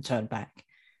to turn back.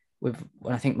 When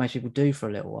I think most people do for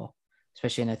a little while,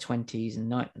 especially in their 20s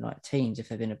and teens if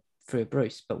they've been through a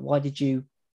bruise. But why did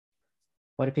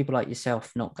people like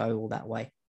yourself not go all that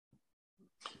way?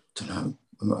 I don't know.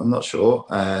 I'm not sure.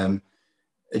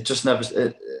 It just never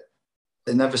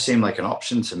seemed like an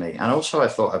option to me. And also I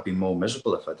thought I'd be more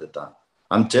miserable if I did that.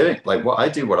 I'm doing what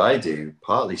I do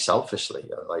partly selfishly.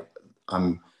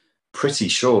 I'm pretty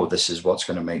sure this is what's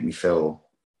going to make me feel.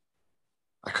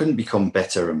 I couldn't become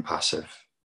bitter and passive,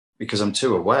 because I'm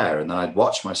too aware, and then I'd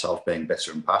watch myself being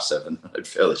bitter and passive and I'd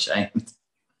feel ashamed.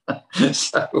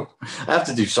 So I have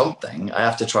to do something. I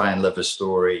have to try and live a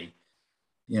story,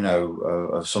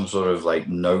 of some sort of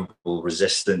noble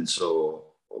resistance or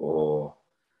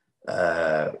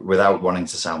without wanting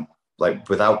to sound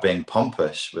without being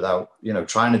pompous, without,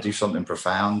 trying to do something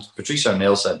profound. Patrice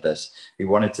O'Neill said this. He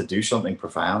wanted to do something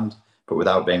profound, but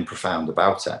without being profound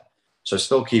about it. So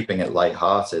still keeping it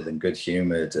lighthearted and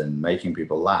good-humored and making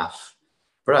people laugh,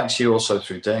 but actually also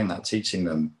through doing that, teaching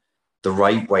them the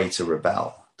right way to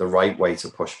rebel, the right way to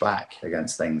push back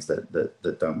against things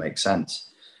that don't make sense.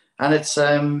 And it's,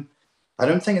 I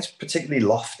don't think it's particularly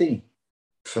lofty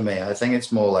for me. I think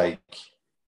it's more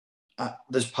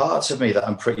there's parts of me that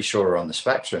I'm pretty sure are on the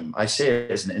spectrum. I see it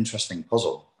as an interesting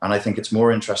puzzle, and I think it's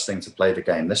more interesting to play the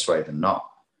game this way than not.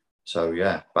 So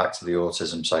yeah, back to the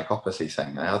autism psychopathy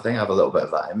thing. I think I have a little bit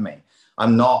of that in me.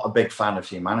 I'm not a big fan of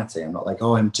humanity. I'm not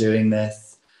I'm doing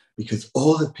this because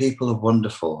all the people are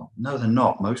wonderful. No, they're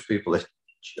not. Most people are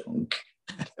junk.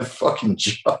 a fucking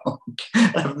joke.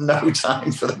 I have no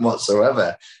time for them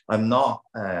whatsoever. I'm not,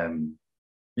 I'm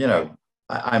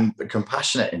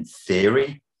compassionate in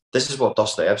theory. This is what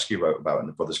Dostoevsky wrote about in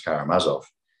The Brothers Karamazov.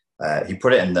 He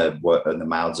put it in the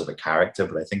mouths of a character,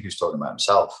 but I think he was talking about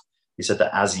himself. He said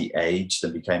that as he aged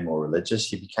and became more religious,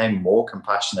 he became more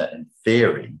compassionate in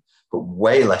theory, but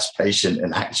way less patient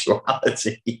in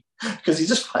actuality because he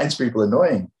just finds people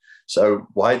annoying. So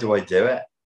why do I do it?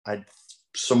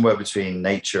 Somewhere between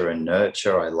nature and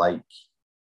nurture. I like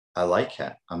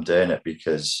it. I'm doing it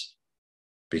because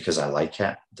I like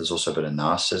it. There's also a bit of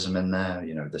narcissism in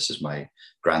there. This is my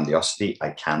grandiosity.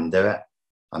 I can do it.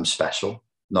 I'm special.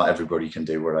 Not everybody can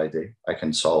do what I do. I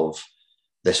can solve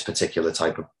this particular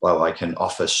I can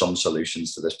offer some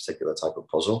solutions to this particular type of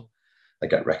puzzle. I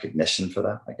get recognition for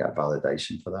that. I get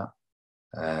validation for that.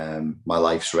 My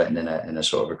life's written in a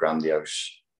sort of a grandiose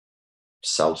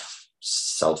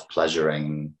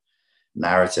self-pleasuring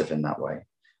narrative in that way.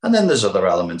 And then there's other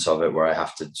elements of it where I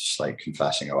have to just like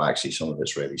confessing, actually some of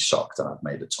it's really sucked and I've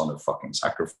made a ton of fucking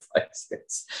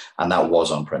sacrifices. And that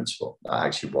was on principle. That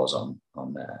actually was on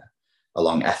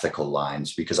along ethical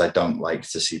lines, because I don't like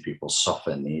to see people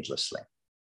suffer needlessly.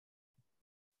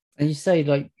 And you say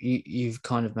like you've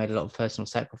kind of made a lot of personal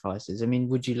sacrifices. I mean,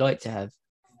 would you like to have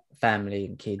family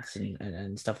and kids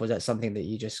and stuff? Was that something that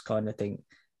you just kind of think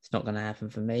it's not going to happen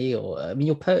for me? Or I mean,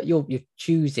 you're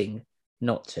choosing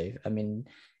not to. I mean,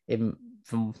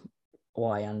 from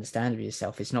what I understand of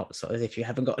yourself, it's not sort of if you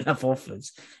haven't got enough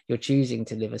offers, you're choosing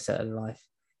to live a certain life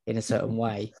in a certain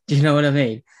way. Do you know what I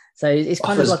mean? So it's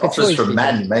kind of like a choice for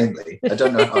men mainly. I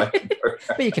don't know how I can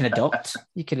but you can adopt.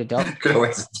 You can adopt. Could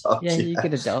always adopt. Yeah, you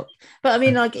can adopt. But I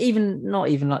mean, like not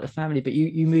even like the family, but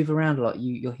you move around a lot.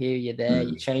 You're here, you're there,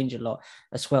 you change a lot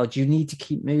as well. Do you need to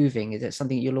keep moving? Is it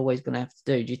something you're always going to have to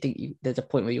do? Do you think there's a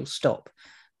point where you'll stop?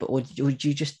 But would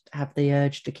you just have the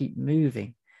urge to keep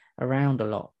moving around a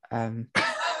lot?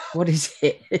 What is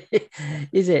it?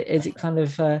 Is it kind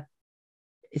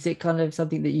of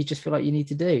something that you just feel like you need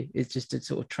to do? It's just to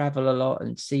sort of travel a lot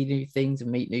and see new things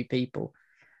and meet new people.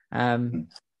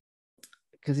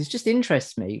 Because it just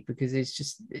interests me, because it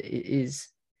is,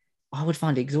 I would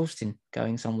find it exhausting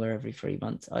going somewhere every 3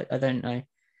 months. I don't know,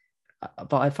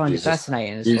 but I find it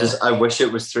fascinating as well. I wish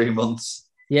it was 3 months.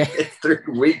 Yeah. It's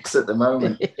 3 weeks at the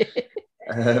moment.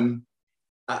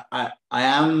 I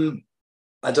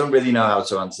don't really know how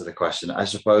to answer the question. I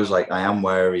suppose like I am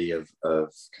wary of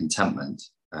contentment,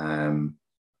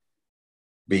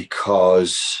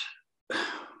 because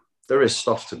there is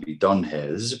stuff to be done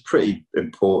here. This is a pretty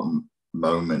important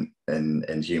moment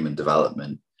in human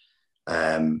development.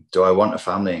 Do I want a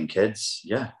family and kids?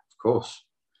 Yeah, of course.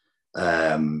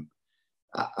 I'm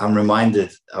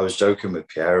reminded, I was joking with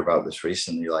Pierre about this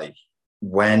recently, like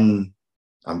when,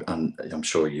 I'm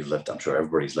sure you've lived, I'm sure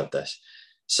everybody's lived this,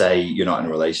 say you're not in a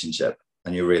relationship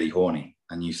and you're really horny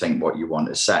and you think what you want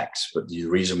is sex, but the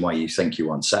reason why you think you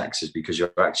want sex is because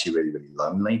you're actually really, really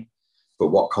lonely. But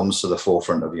what comes to the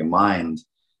forefront of your mind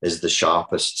is the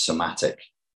sharpest somatic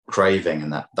craving,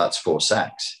 and that's for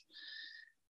sex.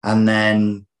 And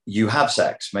then you have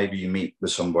sex. Maybe you meet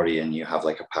with somebody and you have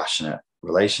like a passionate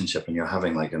relationship and you're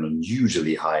having like an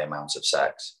unusually high amount of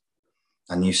sex,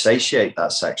 and you satiate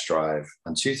that sex drive,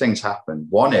 and two things happen.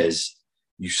 One is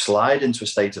you slide into a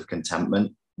state of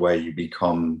contentment where you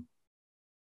become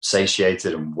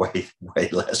satiated and way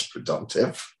less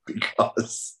productive,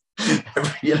 because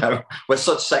we're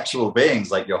such sexual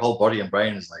beings. Like your whole body and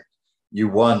brain is like, you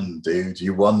won, dude,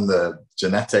 you won the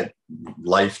genetic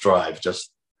life drive.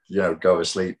 Just go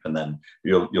asleep, and then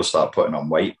you'll start putting on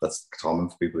weight. That's common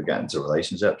for people to get into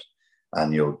relationships,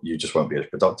 and you just won't be as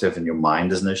productive, and your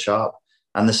mind isn't as sharp.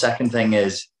 And the second thing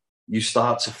is you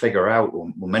start to figure out,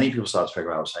 or many people start to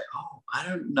figure out, say, oh, I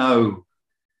don't know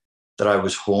that I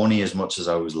was horny as much as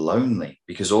I was lonely,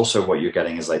 because also what you're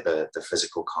getting is like the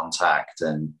physical contact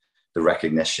and the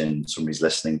recognition. Somebody's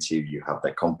listening to you, you have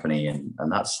their company, and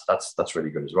that's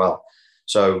really good as well.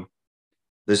 So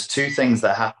there's two things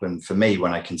that happen for me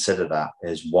when I consider that.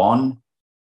 Is one,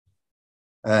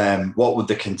 what would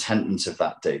the contentment of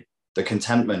that do? The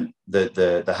contentment,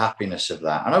 the happiness of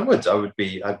that, and I'd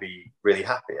be really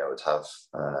happy. I'd have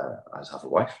a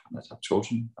wife, and I'd have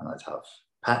children, and I'd have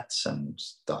pets, and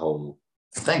the whole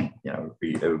thing.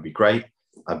 It would be great.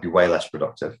 I'd be way less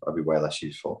productive. I'd be way less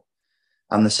useful.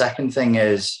 And the second thing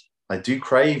is, I do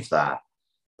crave that,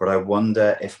 but I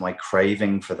wonder if my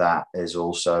craving for that is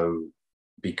also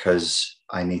because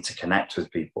I need to connect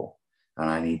with people and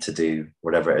I need to do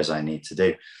whatever it is I need to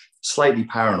do. Slightly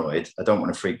paranoid. I don't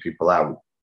want to freak people out,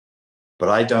 but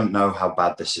I don't know how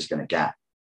bad this is going to get.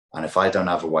 And if I don't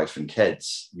have a wife and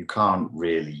kids, you can't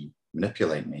really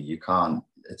manipulate me. You can't,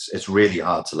 it's really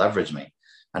hard to leverage me.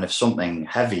 And if something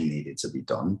heavy needed to be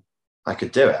done, I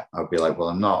could do it. I'd be like, well,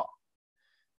 I'm not,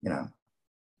 you know,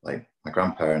 like my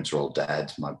grandparents are all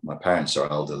dead. My parents are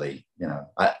elderly. You know,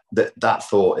 that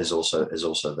thought is also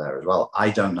there as well. I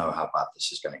don't know how bad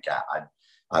this is going to get.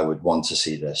 I would want to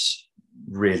see this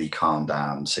really calm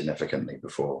down significantly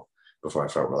before I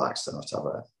felt relaxed enough to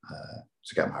have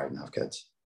to get married and have kids.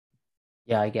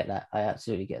 Yeah, I get that. I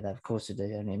absolutely get that. Of course I do,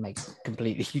 and it makes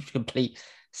complete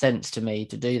sense to me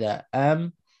to do that.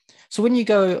 So when you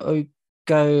go, we've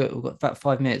got about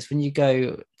 5 minutes. When you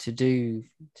go to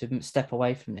step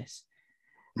away from this,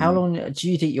 how long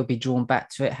do you think you'll be drawn back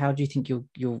to it? How do you think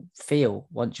you'll feel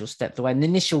once you're stepped away? And the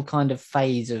initial kind of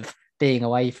phase of being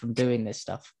away from doing this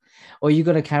stuff, or are you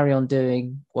going to carry on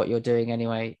doing what you're doing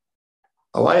anyway?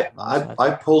 Oh,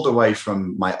 I pulled away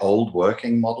from my old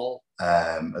working model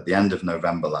at the end of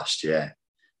November last year.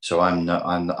 So I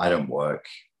don't work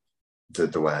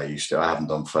the way I used to. I haven't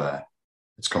done for,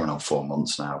 it's coming on 4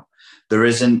 months now. There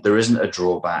isn't a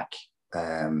drawback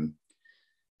to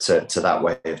that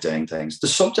way of doing things. The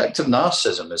subject of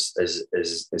narcissism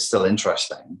is still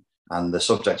interesting, and the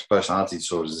subject of personality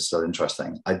disorders is still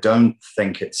interesting. I don't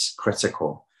think it's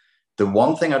critical. The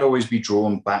one thing I'd always be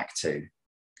drawn back to,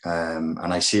 and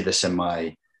I see this in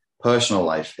my personal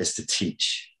life, is to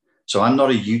teach. So I'm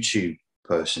not a YouTube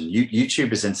person.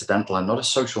 YouTube is incidental. I'm not a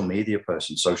social media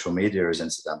person. Social media is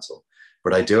incidental.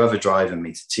 But I do have a drive in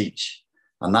me to teach.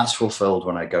 And that's fulfilled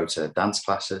when I go to dance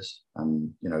classes,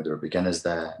 and, you know, there are beginners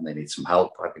there and they need some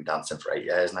help. I've been dancing for 8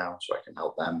 years now, so I can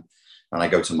help them. And I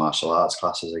go to martial arts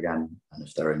classes again. And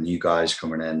if there are new guys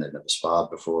coming in, they've never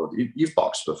sparred before. You've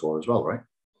boxed before as well, right?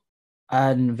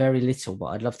 And very little, but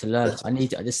I'd love to learn.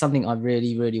 There's something I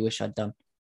really, really wish I'd done.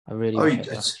 I really wish I'd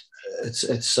done.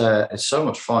 It's so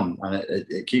much fun, and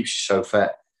it keeps you so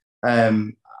fit.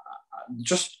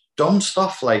 Just dumb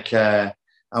stuff like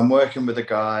I'm working with a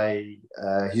guy.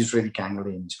 He's really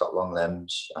gangly and he's got long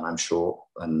limbs, and I'm short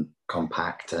and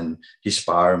compact, and he's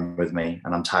sparring with me,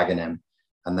 and I'm tagging him.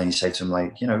 And then you say to him,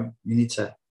 like, you know, you need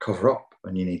to cover up,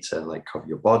 and you need to, like, cover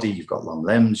your body. You've got long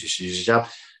limbs. You should use your jab.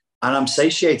 And I'm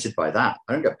satiated by that.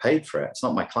 I don't get paid for it. It's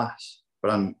not my class,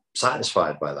 but I'm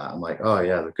satisfied by that. I'm like, oh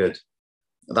yeah, they're good.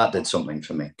 That did something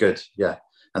for me. Good. Yeah.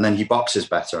 And then he boxes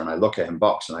better, and I look at him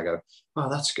box and I go, oh,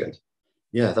 that's good.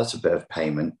 Yeah, that's a bit of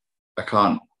payment. I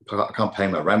can't pay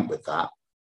my rent with that,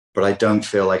 but I don't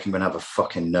feel like I'm going to have a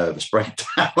fucking nervous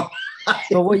breakdown.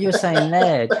 But what you're saying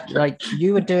there, like,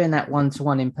 you were doing that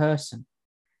one-to-one in person.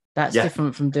 That's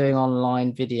different from doing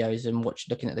online videos and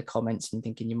looking at the comments and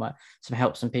thinking you might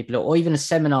help some people, or even a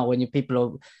seminar when people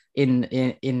are in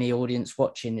the audience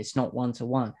watching. It's not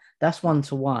one-to-one. That's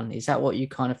one-to-one. Is that what you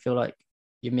kind of feel like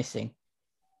you're missing?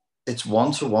 It's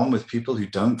one-to-one with people who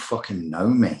don't fucking know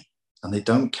me, and they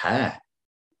don't care.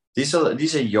 These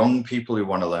are young people who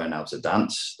want to learn how to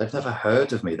dance. They've never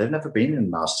heard of me. They've never been in a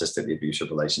narcissistically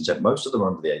abusive relationship. Most of them are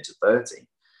under the age of 30.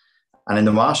 And in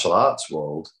the martial arts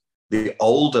world, the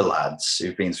older lads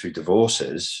who've been through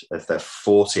divorces, if they're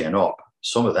 40 and up,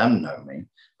 some of them know me,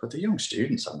 but the young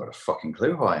students haven't got a fucking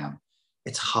clue who I am.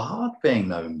 It's hard being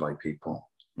known by people.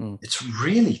 It's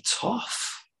really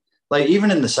tough. Like,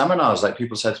 even in the seminars, like,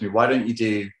 people said to me, why don't you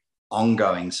do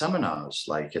ongoing seminars,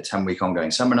 like a 10-week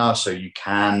ongoing seminar, so you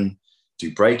can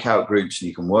do breakout groups and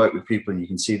you can work with people and you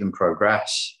can see them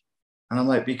progress? And I'm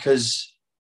like, because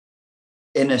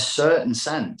in a certain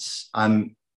sense,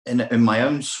 I'm in my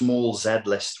own small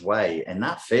Z-list way in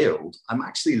that field, I'm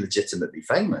actually legitimately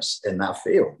famous in that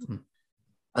field.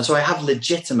 And so I have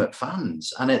legitimate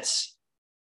fans, and it's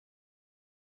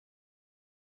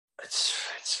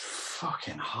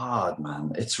fucking hard,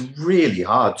 man. It's really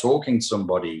hard talking to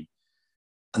somebody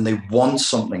and they want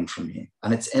something from you,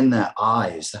 and it's in their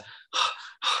eyes.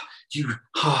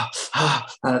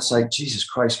 And it's like, Jesus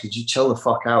Christ, could you chill the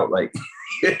fuck out? Like,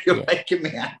 you're making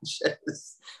me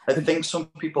anxious. I think some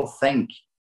people think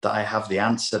that I have the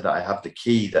answer, that I have the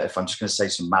key, that if I'm just going to say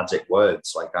some magic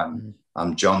words, like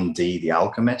I'm John Dee the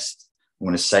alchemist, I'm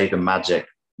going to say the magic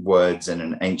words in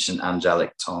an ancient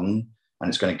angelic tongue, and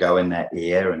it's going to go in their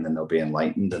ear, and then they'll be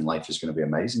enlightened, and life is going to be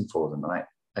amazing for them.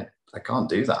 And I can't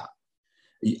do that.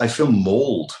 I feel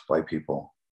mauled by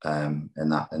people in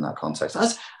that context,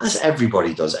 as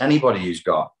everybody does. Anybody who's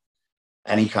got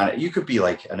any kind of, you could be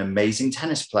like an amazing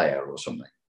tennis player or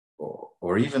something,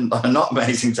 or even not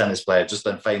amazing tennis player, just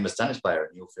a famous tennis player,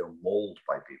 and you'll feel mauled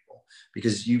by people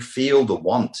because you feel the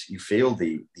want, you feel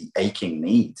the aching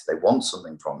need. They want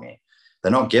something from you.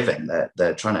 They're not giving.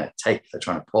 They're trying to take. They're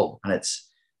trying to pull, and it's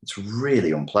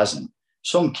really unpleasant.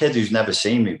 Some kid who's never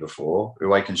seen me before,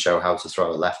 who I can show how to throw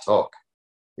a left hook,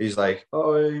 He's like,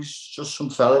 oh, he's just some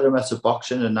fella who met at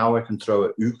boxing, and now I can throw a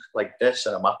ook like this,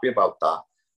 and I'm happy about that.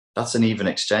 That's an even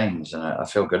exchange, and I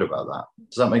feel good about that.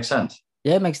 Does that make sense?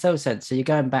 Yeah, it makes total sense. So you're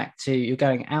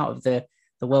going out of the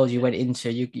world you went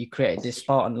into. You created this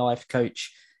Spartan life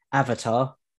coach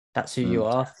avatar. That's who you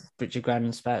are. Richard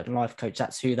Graham, Spartan life coach.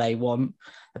 That's who they want.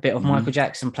 A bit of Michael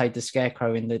Jackson played the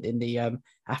Scarecrow in the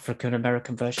African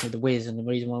American version of The Wiz, and the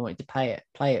reason why I wanted to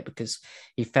play it because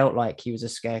he felt like he was a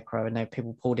scarecrow, and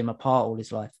people pulled him apart all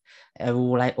his life.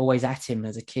 Always at him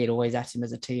as a kid, always at him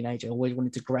as a teenager, always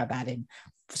wanted to grab at him,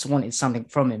 wanted something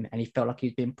from him, and he felt like he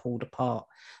was being pulled apart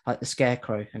like the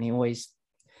Scarecrow, and he always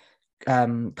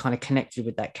kind of connected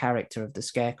with that character of the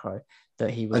Scarecrow that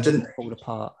he was pulled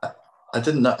apart. I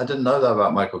didn't know that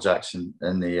about Michael Jackson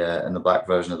in the black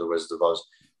version of The Wizard of Oz.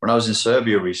 When I was in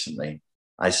Serbia recently,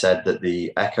 I said that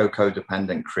the Echo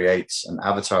codependent creates an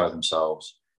avatar of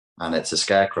themselves, and it's a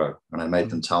scarecrow. And I made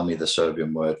them tell me the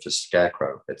Serbian word for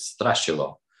scarecrow. It's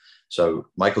strašilo. So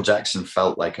Michael Jackson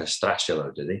felt like a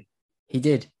strašilo, did he? He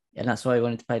did. And that's why he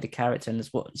wanted to play the character. And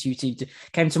that's what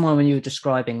came to mind when you were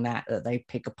describing that they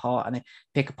pick apart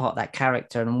that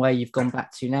character. And where you've gone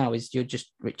back to now is you're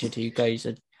just Richard, who goes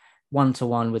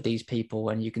one-to-one with these people,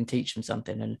 and you can teach them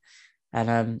something.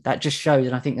 And that just shows,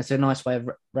 and I think that's a nice way of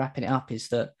wrapping it up, is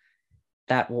that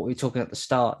what we were talking at the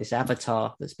start, this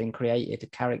avatar that's been created, a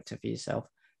character for yourself,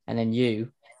 and then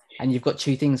you've got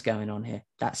two things going on here.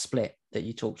 That split that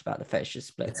you talked about, the fetishist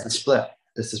split. It's the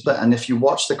split. And if you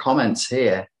watch the comments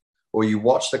here, or you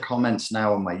watch the comments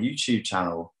now on my YouTube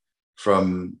channel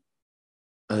from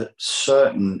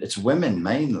it's women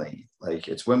mainly, like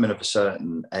it's women of a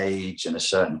certain age and a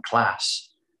certain class,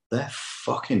 they're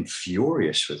fucking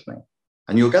furious with me.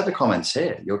 And you'll get the comments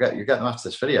here. You'll get them after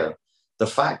this video. The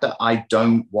fact that I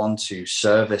don't want to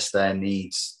service their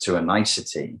needs to a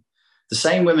nicety. The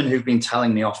same women who've been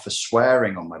telling me off for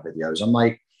swearing on my videos. I'm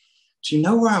like, do you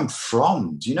know where I'm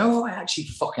from? Do you know who I actually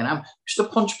fucking am? I used to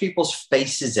punch people's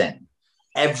faces in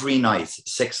every night,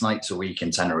 6 nights a week in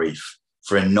Tenerife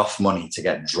for enough money to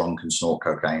get drunk and snort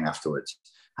cocaine afterwards.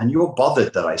 And you're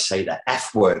bothered that I say the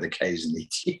F word occasionally.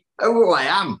 Do you know who I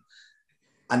am?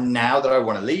 And now that I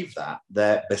want to leave that,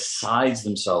 they're besides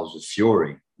themselves with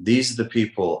fury. These are the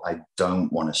people I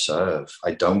don't want to serve.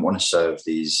 I don't want to serve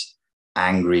these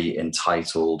angry,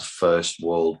 entitled, first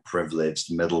world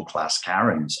privileged, middle-class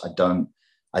Karens. I don't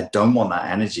want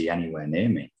that energy anywhere near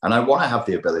me. And I want to have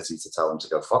the ability to tell them to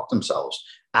go fuck themselves,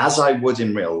 as I would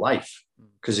in real life.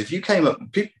 Because if you came up,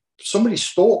 somebody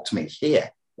stalked me here,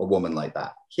 a woman like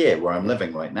that, here where I'm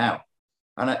living right now.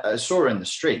 And I saw her in the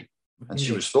street and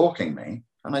she was stalking me.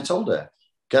 And I told her,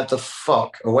 get the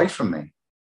fuck away from me.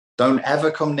 Don't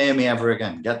ever come near me ever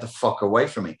again. Get the fuck away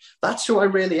from me. That's who I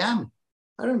really am.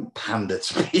 I don't pander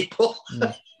to people.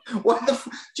 What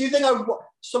do you think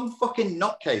some fucking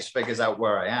nutcase figures out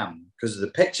where I am because of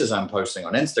the pictures I'm posting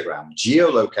on Instagram,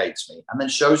 geolocates me, and then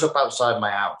shows up outside my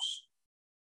house?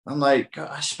 I'm like, God,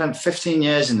 I spent 15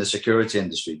 years in the security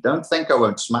industry. Don't think I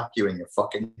won't smack you in your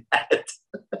fucking head.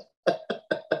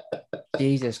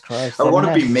 Jesus Christ. I want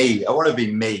to be me. I want to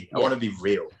be me. I want to be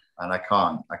real. And I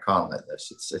can't let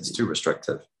this. It's too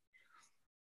restrictive.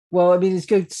 Well, I mean, it's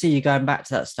good to see you going back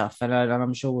to that stuff, and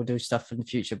I'm sure we'll do stuff in the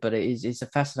future. But it's a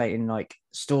fascinating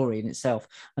story in itself.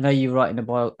 I know you're writing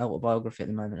a autobiography at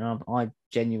the moment, and I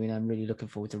genuinely am really looking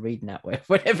forward to reading that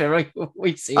whenever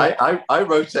we see it. I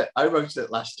wrote it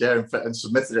last year and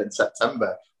submitted it in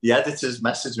September. The editors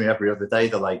message me every other day.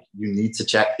 They're like, "You need to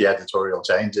check the editorial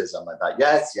changes." I'm like,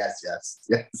 "Yes.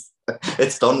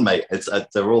 It's done, mate.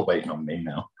 They're all waiting on me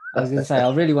now." I was going to say, I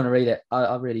really want to read it.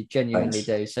 I really genuinely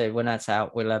do. So when that's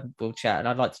out, we'll chat. And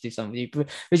I'd like to do something with you.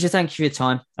 Richard, thank you for your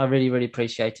time. I really, really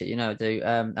appreciate it. You know, I do.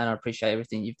 And I appreciate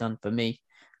everything you've done for me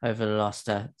over the last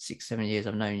 6-7 years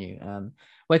I've known you.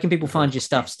 Where can people find your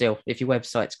stuff still, if your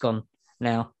website's gone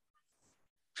now?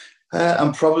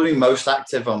 I'm probably most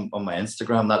active on my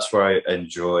Instagram. That's where I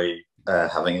enjoy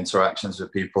having interactions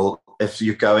with people. If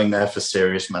you're going there for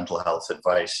serious mental health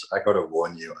advice, I got to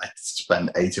warn you, I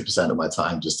spend 80% of my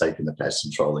time just taking the piss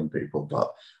and trolling people.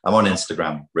 But I'm on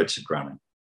Instagram, Richard Grannon.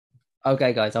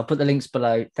 Okay, guys, I'll put the links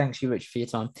below. Thanks you, Richard, for your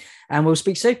time. And we'll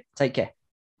speak soon. Take care.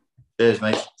 Cheers,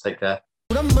 mate. Take care.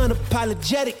 I'm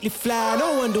unapologetically fly.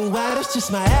 No wonder why, that's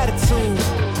just my attitude.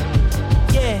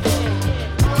 Yeah.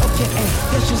 Okay,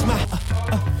 that's just my